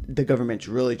the government's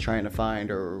really trying to find,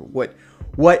 or what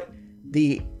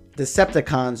the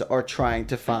Decepticons are trying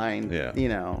to find. Yeah.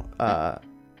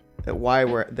 Why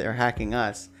they're hacking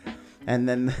us, and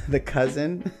then the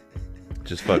cousin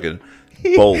just fucking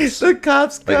bolts. The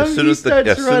cops come. As soon as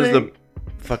the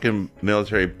fucking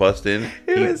military bust in,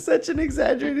 it was such an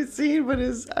exaggerated scene, but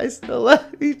I still love.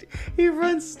 He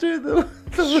runs through the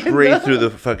straight window. Through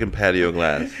the fucking patio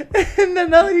glass, and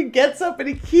then he gets up and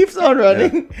he keeps on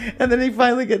running, and then he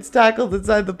finally gets tackled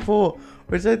inside the pool,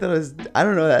 which I thought was, I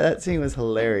don't know, that scene was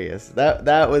hilarious.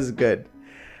 That was good.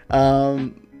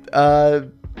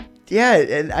 Yeah,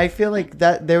 and I feel like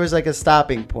that there was a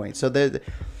stopping point. So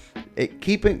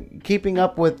keeping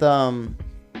up with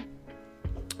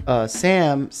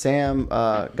Sam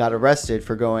got arrested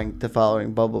for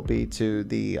following Bumblebee to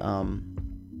the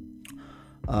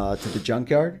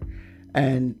junkyard,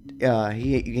 and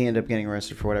he ended up getting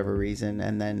arrested for whatever reason,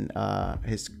 and then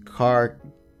the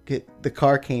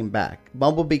car came back.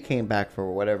 Bumblebee came back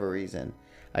for whatever reason.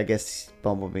 I guess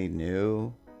Bumblebee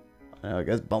knew. I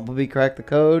guess Bumblebee cracked the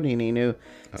code, and he knew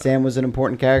Sam was an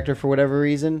important character for whatever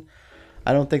reason.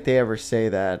 I don't think they ever say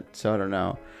that, so I don't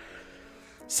know.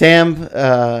 Sam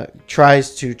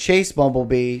tries to chase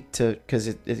Bumblebee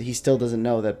because he still doesn't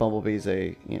know that Bumblebee's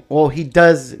well, he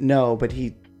does know, but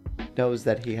he knows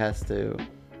that he has to.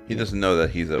 He doesn't know that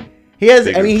he's a. He has.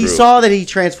 I mean, he saw that he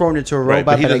transformed into a robot, right,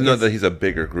 but he doesn't know that he's a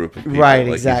bigger group of people. Right,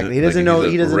 exactly. He doesn't know.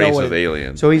 He doesn't know what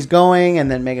aliens. So he's going, and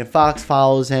then Megan Fox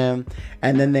follows him,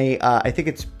 and then they. I think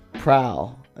it's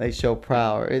Prowl. They show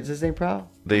Prowl. Is his name Prowl?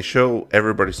 They show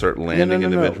everybody start landing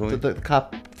individually. The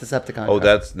cop Decepticon. Oh,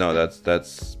 that's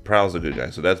Prowl's a good guy.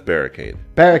 So that's Barricade.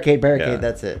 Barricade. Yeah.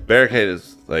 That's it. Barricade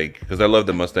is because I loved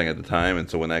the Mustang at the time, and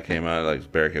so when that came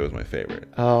out, Barricade was my favorite.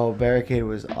 Oh, Barricade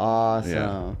was awesome.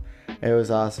 Yeah. It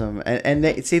was awesome. And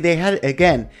they had,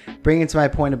 again, bringing to my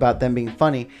point about them being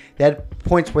funny, they had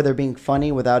points where they're being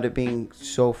funny without it being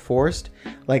so forced.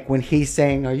 Like when he's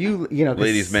saying, are you,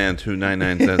 Ladies Man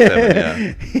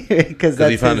 29977, yeah. Because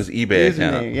he found his eBay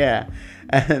account. Yeah.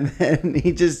 And then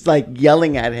he just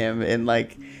yelling at him, and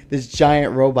this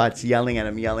giant robot's yelling at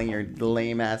him, yelling your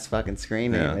lame ass fucking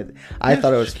screen name. Yeah. I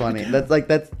thought it was funny. It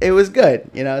was good.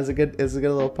 It was a good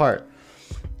little part.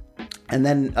 And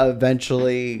then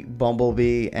eventually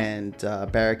Bumblebee and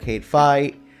Barricade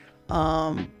fight.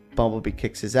 Bumblebee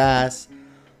kicks his ass.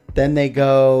 Then they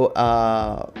go.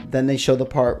 Then they show the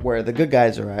part where the good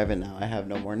guys arrive, and now I have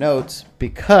no more notes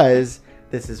because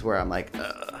this is where I'm like,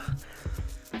 ugh.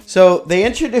 So they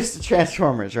introduced the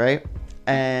Transformers, right?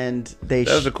 And that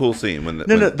was a cool scene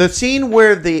the scene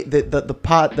where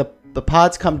the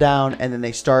pods come down, and then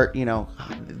they start,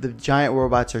 the giant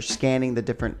robots are scanning the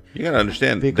different. You gotta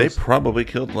understand, vehicles. They probably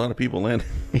killed a lot of people landing.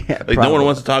 Yeah, no one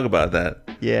wants to talk about that.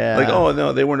 Yeah. Oh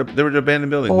no, they weren't. They were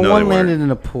abandoned buildings. Well, no, one landed in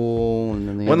a pool, and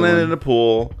then one landed in a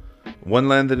pool. One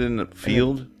landed in a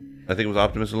field. I think it was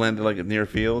Optimus who landed near a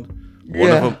field. One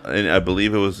of them, and I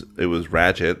believe it was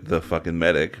Ratchet, the fucking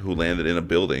medic, who landed in a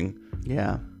building.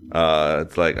 Yeah.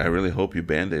 It's I really hope you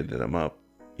band-aided him up.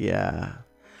 Yeah.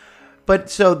 But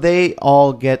so they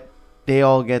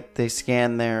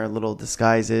scan their little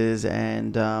disguises,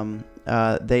 and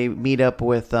they meet up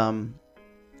with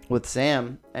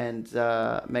Sam and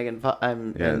Megan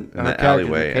and in the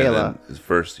alleyway. And then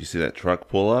first you see that truck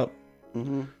pull up.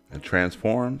 Mm-hmm. It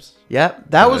transforms. Yep,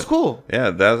 that was cool.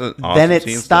 Yeah, that's an awesome Then it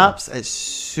scene stops as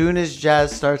soon as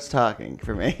Jazz starts talking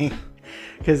for me.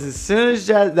 Because as soon as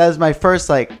Jazz, that was my first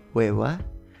like, wait, what?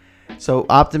 So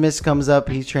Optimus comes up,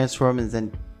 he's transformed, and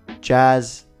then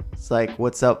Jazz is like,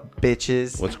 what's up,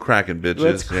 bitches? What's cracking, bitches?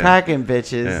 What's cracking,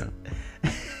 bitches?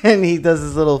 Yeah. And he does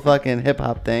this little fucking hip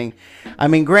hop thing. I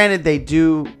mean, granted, they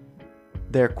do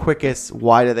their quickest.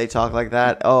 Why do they talk like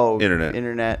that? Oh,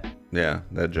 internet. Yeah,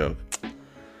 that joke.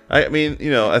 I mean,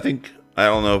 I think, I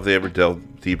don't know if they ever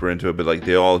delved deeper into it, but like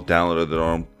they all downloaded their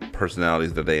own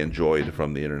personalities that they enjoyed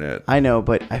from the internet. I know,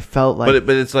 but I felt like,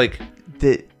 but it's like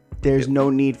there's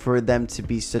no need for them to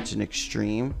be such an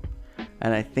extreme.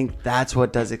 And I think that's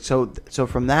what does it. So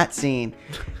from that scene,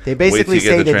 they basically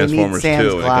say that they need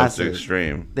Sam's glasses.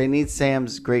 They need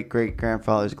Sam's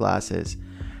great-great-grandfather's glasses.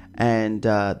 And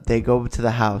they go to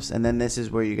the house. And then this is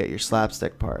where you get your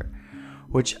slapstick part.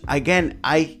 Which, again,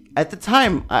 at the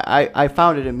time, I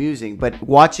found it amusing. But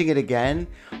watching it again,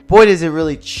 boy, does it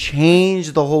really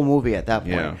change the whole movie at that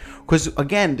point. Because,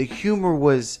 again, the humor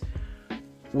was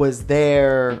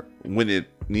there. When it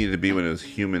needed to be, when it was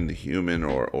human to human,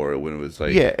 or when it was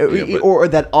like or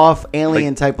that off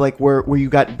alien type, like where you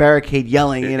got Barricade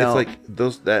yelling, it's like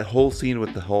that whole scene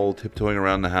with the whole tiptoeing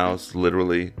around the house,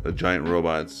 literally the giant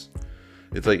robots.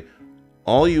 It's like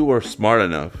all you are smart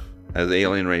enough as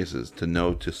alien races to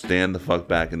know to stand the fuck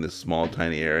back in this small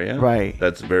tiny area, right?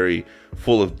 That's very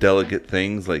full of delicate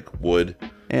things like wood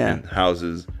and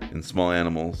houses and small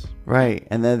animals, right?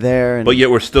 And they're there, but yet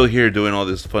we're still here doing all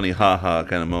this funny ha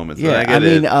kind of moments. Yeah, I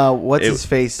mean, what's his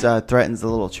face threatens the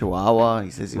little chihuahua.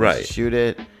 He says he wants to shoot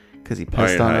it because he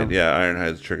pissed on him. Yeah,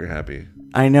 Ironhide's trigger happy.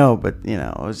 I know, but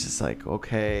it was just like,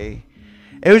 okay.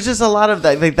 It was just a lot of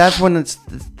that. Like that's when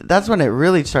it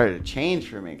really started to change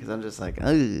for me because I'm just like,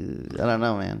 I don't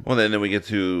know, man. Well, then we get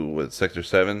to Sector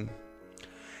 7.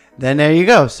 Then there you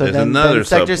go. So then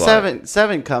Sector subplot.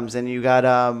 7 comes and you got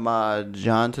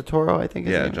John Turturro, I think.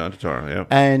 John Turturro. Yeah.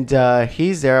 And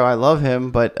he's there. I love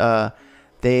him, but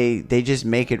they just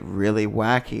make it really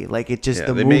wacky. Like it just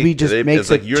movie makes it's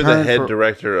like you're the head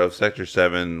director of Sector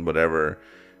 7, whatever.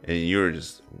 And you're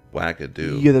just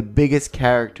wackadoo. You're the biggest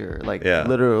character,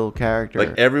 literal character.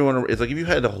 Like everyone, it's like if you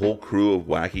had a whole crew of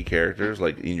wacky characters,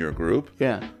 like in your group,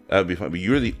 that would be fun. But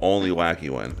you're the only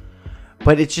wacky one.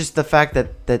 But it's just the fact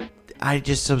that I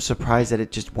just so surprised that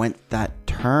it just went that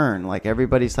turn. Like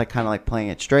everybody's like kind of like playing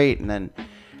it straight, and then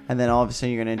all of a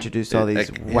sudden you're gonna introduce all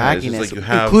these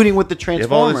wackiness, including with the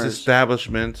Transformers. You have all this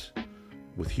establishment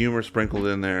with humor sprinkled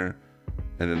in there,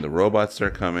 and then the robots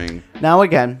start coming. Now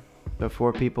again.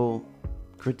 Before people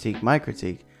critique my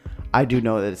critique, I do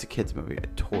know that it's a kids movie. I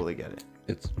totally get it.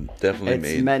 It's definitely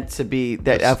made. It's meant to be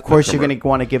that. Of course, you're going to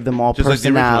want to give them all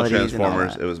personalities. Like the original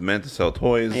Transformers, it was meant to sell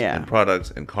toys and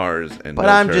products and cars and. But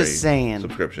I'm just saying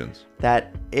subscriptions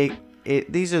that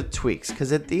these are tweaks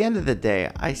because at the end of the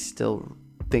day, I still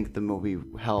think the movie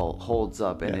holds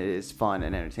up and it is fun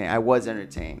and entertaining. I was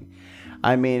entertained.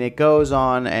 I mean, it goes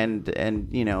on and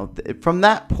from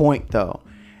that point though,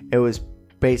 it was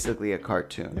basically a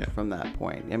cartoon from that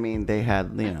point. I mean, they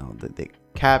had they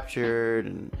captured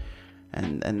and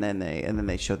then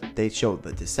they showed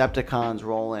the Decepticons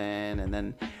roll in, and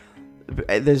then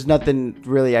there's nothing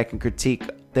really I can critique.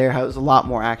 There was a lot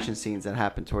more action scenes that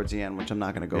happened towards the end, which I'm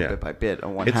not going to go bit by bit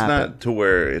on what happened. It's not to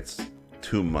where it's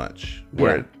too much,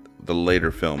 where the later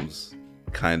films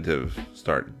kind of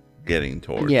start getting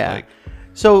towards.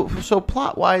 So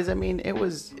plot wise, I mean, it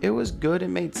was good. It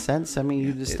made sense. I mean,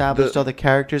 you established all the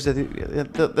characters.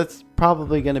 That's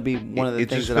probably going to be one of the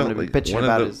things that I'm going to be bitching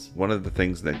about. One of the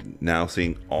things that now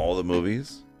seeing all the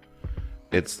movies,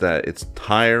 it's that it's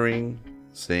tiring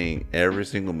seeing every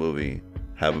single movie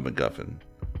have a MacGuffin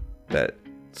that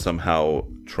somehow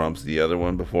trumps the other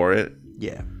one before it.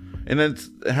 Yeah, and it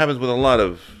happens with a lot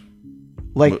of.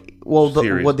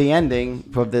 The ending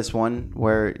of this one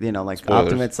where Spoilers.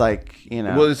 Optimus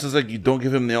well, this is like you don't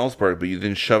give him the Allspark, but you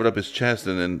then shove it up his chest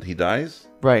and then he dies,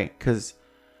 right? Because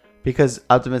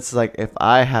Optimus is like, if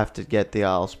I have to get the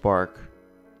Allspark,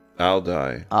 I'll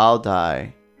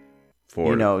die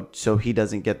so he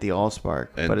doesn't get the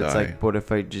Allspark. But it's like, what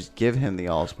if I just give him the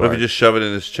Allspark? What if you just shove it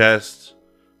in his chest?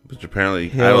 Which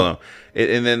apparently, I don't know.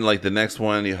 And then, like, the next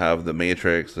one, you have the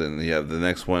Matrix, and you have the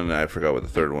next one, I forgot what the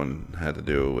third one had to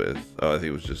do with. Oh, I think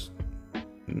it was just...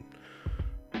 No,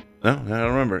 I don't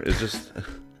remember. It's just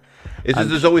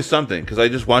there's always something. Because I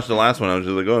just watched the last one, I was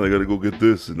just like, oh, I gotta go get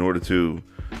this in order to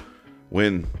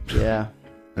win. Yeah.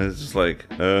 And it's just like,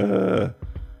 it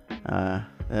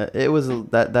was...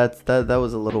 That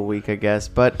was a little weak, I guess.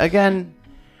 But, again,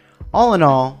 all in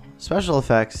all, special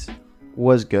effects...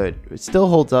 was good. It still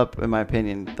holds up in my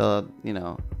opinion.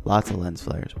 Lots of lens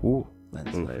flares. Ooh,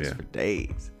 lens flares for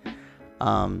days.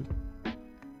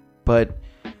 But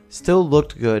still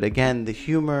looked good. Again, the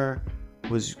humor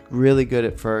was really good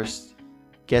at first.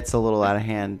 Gets a little out of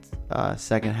hand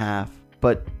second half,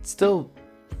 but still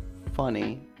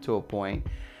funny to a point.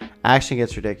 Action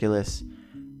gets ridiculous.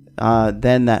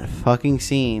 Then that fucking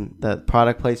scene, the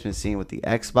product placement scene with the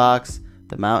Xbox,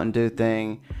 the Mountain Dew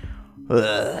thing.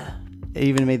 Ugh. It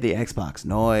even made the Xbox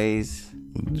noise.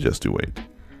 Just you wait.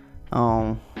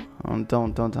 Oh,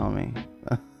 don't tell me.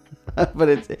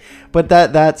 but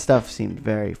that stuff seemed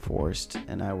very forced,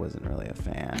 and I wasn't really a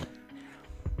fan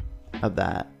of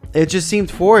that. It just seemed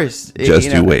forced.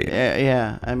 You wait.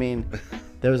 Yeah, I mean,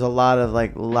 there was a lot of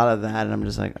that, and I'm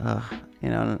just like, ugh,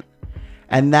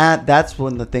 and that's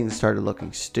when the things started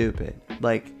looking stupid.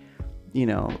 Like,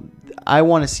 I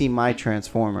want to see my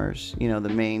Transformers, the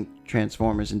main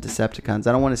Transformers and Decepticons.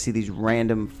 I don't want to see these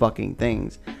random fucking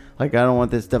things. Like, I don't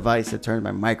want this device that turns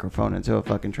my microphone into a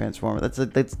fucking Transformer. That's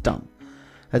dumb.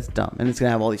 That's dumb. And it's going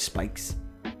to have all these spikes.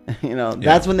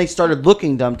 That's when they started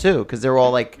looking dumb, too, because they were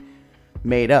all, like,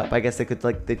 made up. I guess they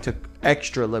took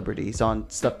extra liberties on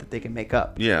stuff that they can make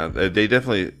up. Yeah, they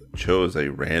definitely chose a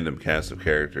random cast of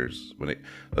characters.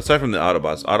 Aside from the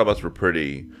Autobots were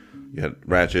pretty. You had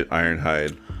Ratchet,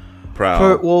 Ironhide,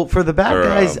 Prowl. For the bad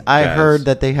guys, I heard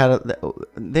that they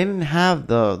didn't have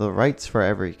the rights for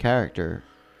every character.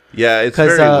 Yeah, it's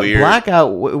very weird.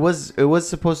 Blackout it was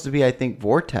supposed to be, I think,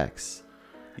 Vortex.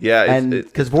 Yeah, and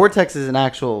because Vortex is an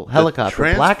actual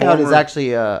helicopter, Blackout is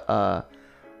actually a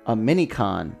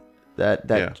mini-con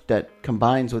that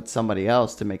combines with somebody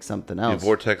else to make something else. Yeah,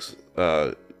 Vortex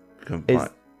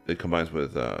it combines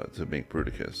with to make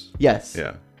Bruticus. Yes.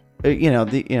 Yeah.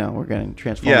 We're getting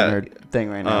Transformer thing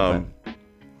right now.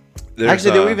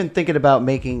 Actually, they were even thinking about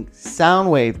making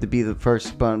Soundwave to be the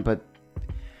first one, but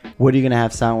what are you going to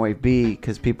have Soundwave be?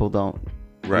 Because people don't.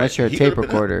 Right. Unless you're a tape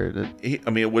recorder. What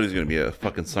is he going to be? A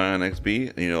fucking Scion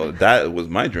XB? That was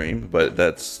my dream, but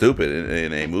that's stupid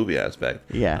in a movie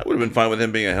aspect. Yeah. I would have been fine with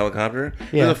him being a helicopter.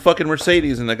 Yeah. There's a fucking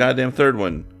Mercedes in the goddamn third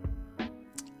one.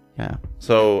 Yeah.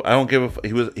 So I don't give a.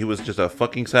 He was just a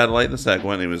fucking satellite in the second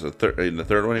one. He was in the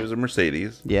third one. He was a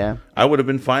Mercedes. Yeah. I would have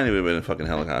been fine if he would have been a fucking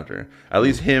helicopter. At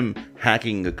least him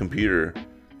hacking the computer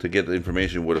to get the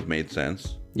information would have made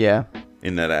sense. Yeah.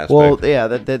 In that aspect. Well, yeah,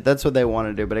 that's what they want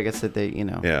to do, but I guess that they.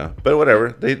 Yeah, but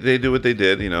whatever. They do what they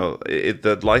did.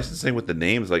 The licensing with the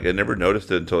names, like I never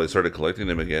noticed it until I started collecting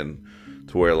them again,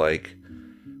 to where like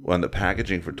on the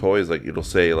packaging for toys, like it'll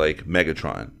say like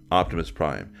Megatron, Optimus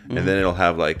Prime, and then it'll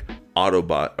have like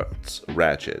Autobots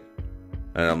Ratchet,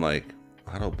 and I'm like,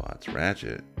 Autobots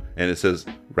Ratchet, and it says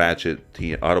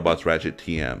Autobots Ratchet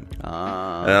TM,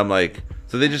 and I'm like,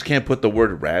 so they just can't put the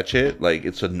word Ratchet, like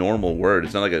it's a normal word.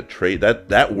 It's not like a trade.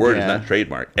 That word is not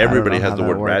trademarked. Everybody has the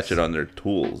word Ratchet on their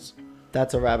tools.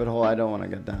 That's a rabbit hole I don't want to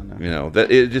get down there.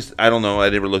 That it just, I don't know. I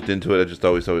never looked into it. I just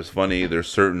always thought it was funny. There's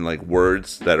certain like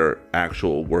words that are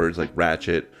actual words like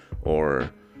Ratchet or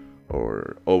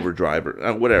Overdrive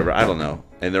or whatever. I don't know.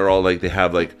 And they're all like, they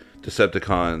have like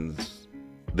Decepticons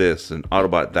this and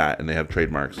Autobot that, and they have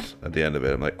trademarks at the end of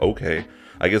it. I'm like, okay.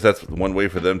 I guess that's one way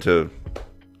for them to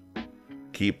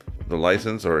keep the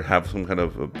license or have some kind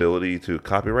of ability to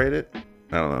copyright it.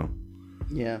 I don't know.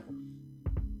 Yeah.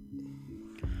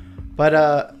 But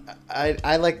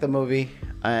I like the movie,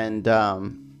 and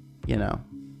I'm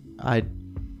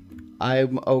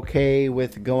okay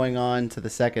with going on to the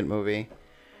second movie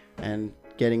and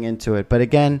getting into it. But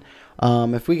again,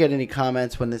 if we get any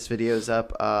comments when this video's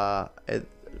up,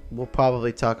 we'll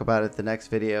probably talk about it the next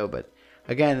video. But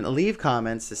again, leave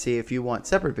comments to see if you want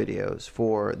separate videos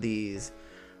for these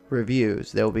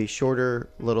reviews. There will be shorter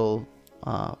little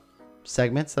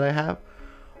segments that I have.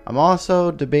 I'm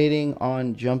also debating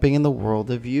on jumping in the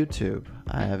world of YouTube.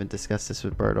 I haven't discussed this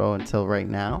with Berto until right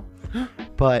now,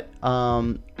 but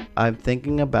I'm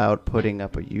thinking about putting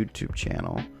up a YouTube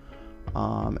channel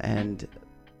and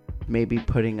maybe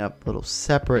putting up little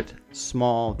separate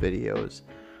small videos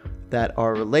that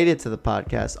are related to the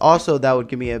podcast. Also, that would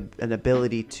give me an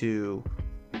ability to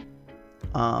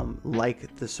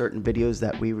like the certain videos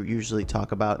that we usually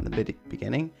talk about in the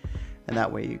beginning. And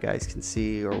that way you guys can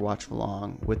see or watch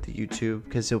along with the YouTube,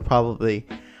 because I'll probably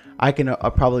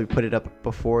put it up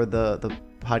before the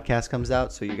podcast comes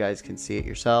out, so you guys can see it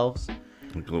yourselves.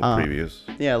 Like little previews.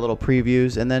 Yeah, little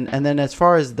previews, and then as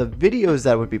far as the videos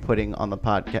that would be putting on the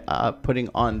putting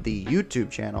on the YouTube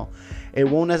channel, it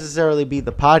won't necessarily be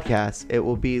the podcast. It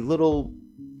will be little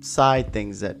side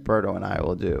things that Berto and I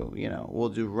will do. We'll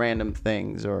do random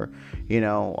things, or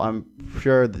I'm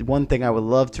sure the one thing I would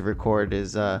love to record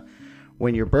is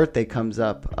when your birthday comes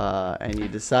up and you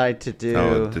decide to do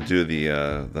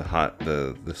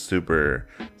the super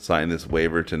sign this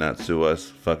waiver to not sue us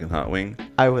fucking hot wing.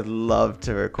 I would love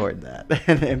to record that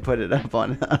and put it up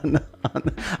on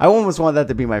I almost want that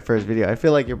to be my first video. I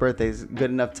feel like your birthday is good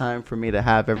enough time for me to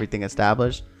have everything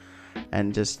established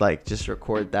and just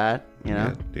record that, you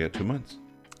know. You got 2 months.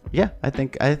 Yeah, I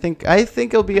think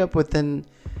it'll be up within.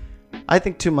 I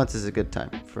think 2 months is a good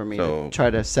time for me to try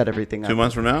to set everything up. 2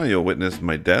 months from now, you'll witness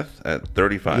my death at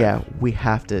 35. Yeah,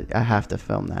 I have to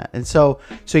film that. And so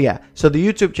the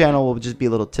YouTube channel will just be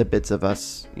little tidbits of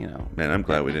us, you know. Man, I'm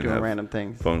glad we didn't have random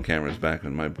things. Phone cameras back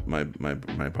in my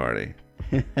party.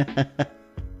 It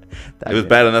was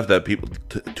bad enough that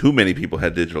too many people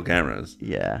had digital cameras.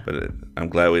 Yeah. But I'm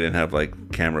glad we didn't have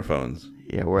like camera phones.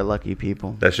 Yeah, we're lucky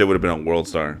people. That shit would have been on World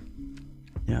Star.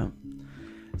 Yeah.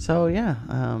 So yeah.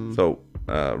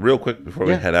 Real quick before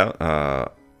we head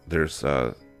out, there's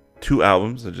 2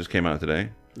 albums that just came out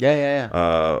today.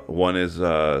 Yeah. One is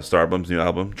Starbum's new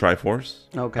album,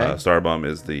 Triforce. Okay. Starbum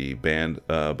is the band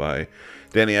by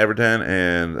Danny Avertan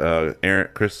and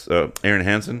Aaron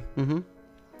Hansen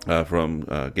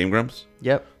from Game Grumps.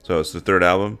 Yep. So it's the 3rd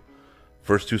album.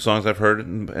 First 2 songs I've heard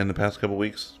in the past couple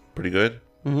weeks. Pretty good.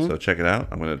 So check it out.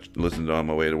 I'm going to listen to it on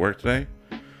my way to work today.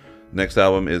 Next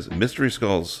album is Mystery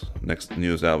Skull's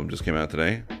newest album just came out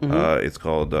today. It's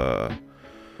called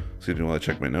excuse me while I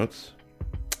check my notes.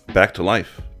 Back to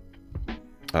Life.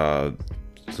 Some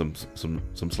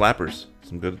slappers,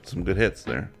 some good hits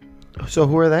there. So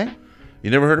who are they? You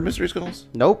never heard of Mystery Skulls?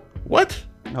 Nope. What?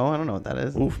 No, I don't know what that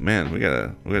is. Oof, man, we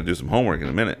gotta do some homework in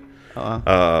a minute.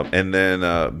 And then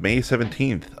May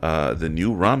 17th, the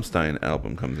new Rammstein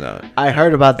album comes out. I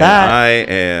heard about that.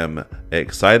 And I am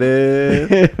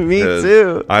excited. Me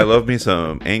too. I love me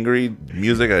some angry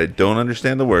music I don't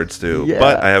understand the words to. Yeah.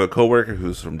 But I have a coworker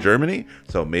who's from Germany,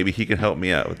 so maybe he can help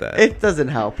me out with that. It doesn't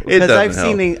help. It doesn't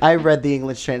help. I read the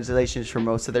English translations for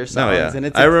most of their songs. No, yeah.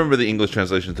 And I remember the English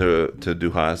translation to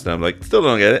Du Hast, and I'm like, still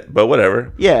don't get it, but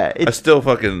whatever. Yeah. I still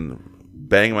fucking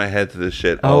bang my head to this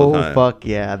shit all the time. Oh, fuck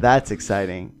yeah. That's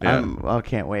exciting. Yeah. I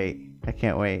can't wait. I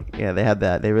can't wait. Yeah, they had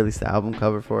that. They released the album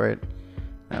cover for it.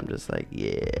 I'm just like,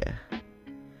 yeah. I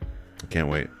can't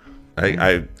wait.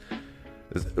 I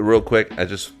real quick, I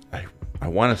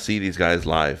want to see these guys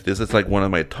live. This is like one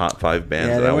of my top 5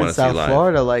 bands that I want to see live. South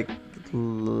Florida like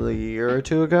a year or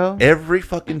 2 ago. Every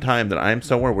fucking time that I'm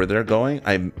somewhere where they're going,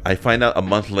 I find out a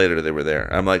month later they were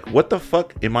there. I'm like, what the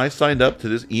fuck? Am I signed up to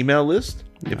this email list?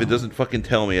 No. If it doesn't fucking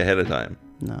tell me ahead of time.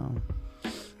 No.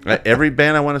 Every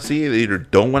band I want to see, they either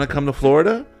don't want to come to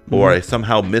Florida or I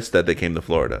somehow missed that they came to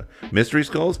Florida. Mystery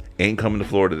Skulls ain't coming to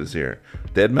Florida this year.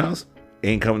 Deadmau5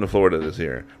 ain't coming to Florida this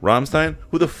year. Rammstein,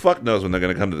 who the fuck knows when they're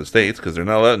going to come to the States, because they're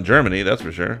not allowed in Germany, that's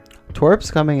for sure.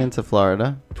 Twerp's coming into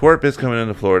Florida. Twerp is coming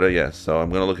into Florida, yes. So I'm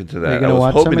going to look into that. I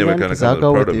was hoping they were going to come with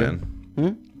Proto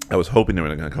Man. I was hoping they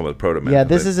were going to come with Proto Man. Yeah,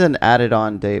 this is an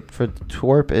added-on date. For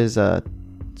Twerp is a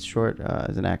short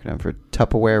is an acronym for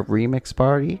Tupperware Remix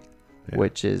Party,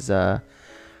 which is an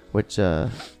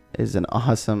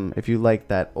awesome, if you like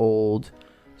that old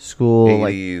school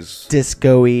 80s, like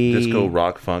disco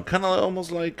rock funk, kind of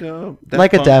almost like Daft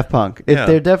Punk. A Daft Punk. Yeah.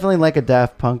 They're definitely like a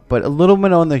Daft Punk, but a little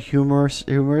bit on the humorous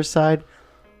side.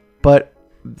 But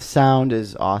sound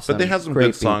is awesome. But they have some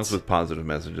good songs with positive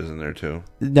messages in there too.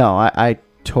 No, I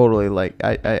totally like.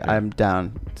 I'm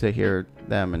down to hear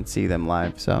them and see them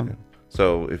live. So. Okay.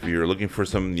 So if you're looking for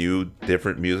some new,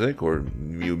 different music or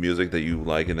new music that you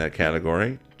like in that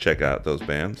category, check out those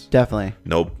bands. Definitely.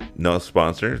 No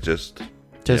sponsor, just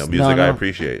music I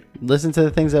appreciate. Listen to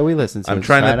the things that we listen to. I'm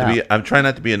trying not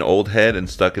to be an old head and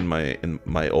stuck in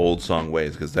my old song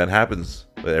ways, because that happens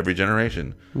with every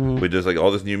generation. We just like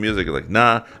all this new music. Like,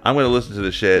 nah, I'm going to listen to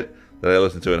the shit that I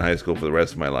listened to in high school for the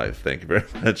rest of my life. Thank you very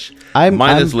much.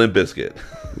 Minus Limp Bizkit.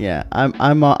 Yeah,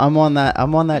 I'm on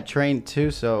that train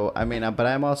too. So I mean, but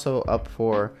I'm also up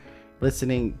for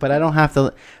listening. But I don't have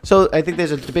to. So I think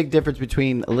there's a big difference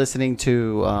between listening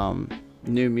to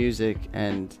new music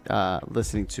and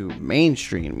listening to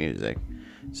mainstream music.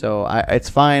 So it's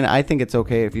fine. I think it's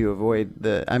okay if you avoid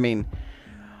the. I mean,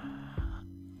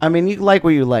 you like what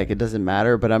you like. It doesn't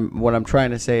matter. But what I'm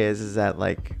trying to say is that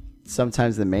like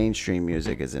sometimes the mainstream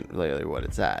music isn't really what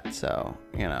it's at. So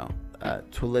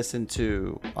to listen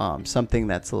to something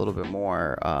that's a little bit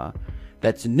more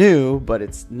that's new, but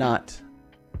it's not.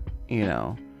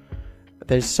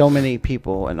 There's so many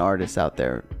people and artists out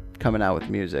there coming out with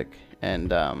music.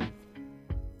 And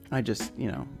I just,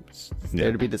 it's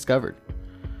there to be discovered.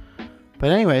 But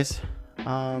anyways,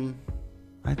 I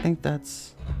think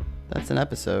that's an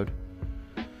episode.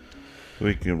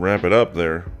 We can wrap it up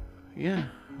there. Yeah.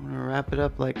 I'm gonna wrap it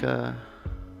up like a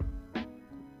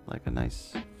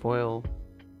nice foil.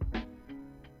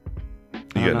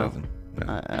 You got nothing.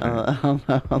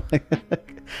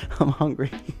 I'm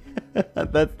hungry.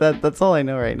 That's all I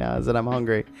know right now is that I'm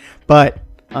hungry. But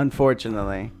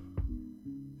unfortunately,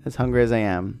 as hungry as I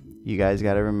am, you guys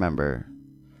got to remember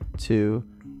to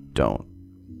don't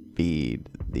feed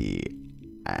the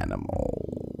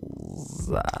animals.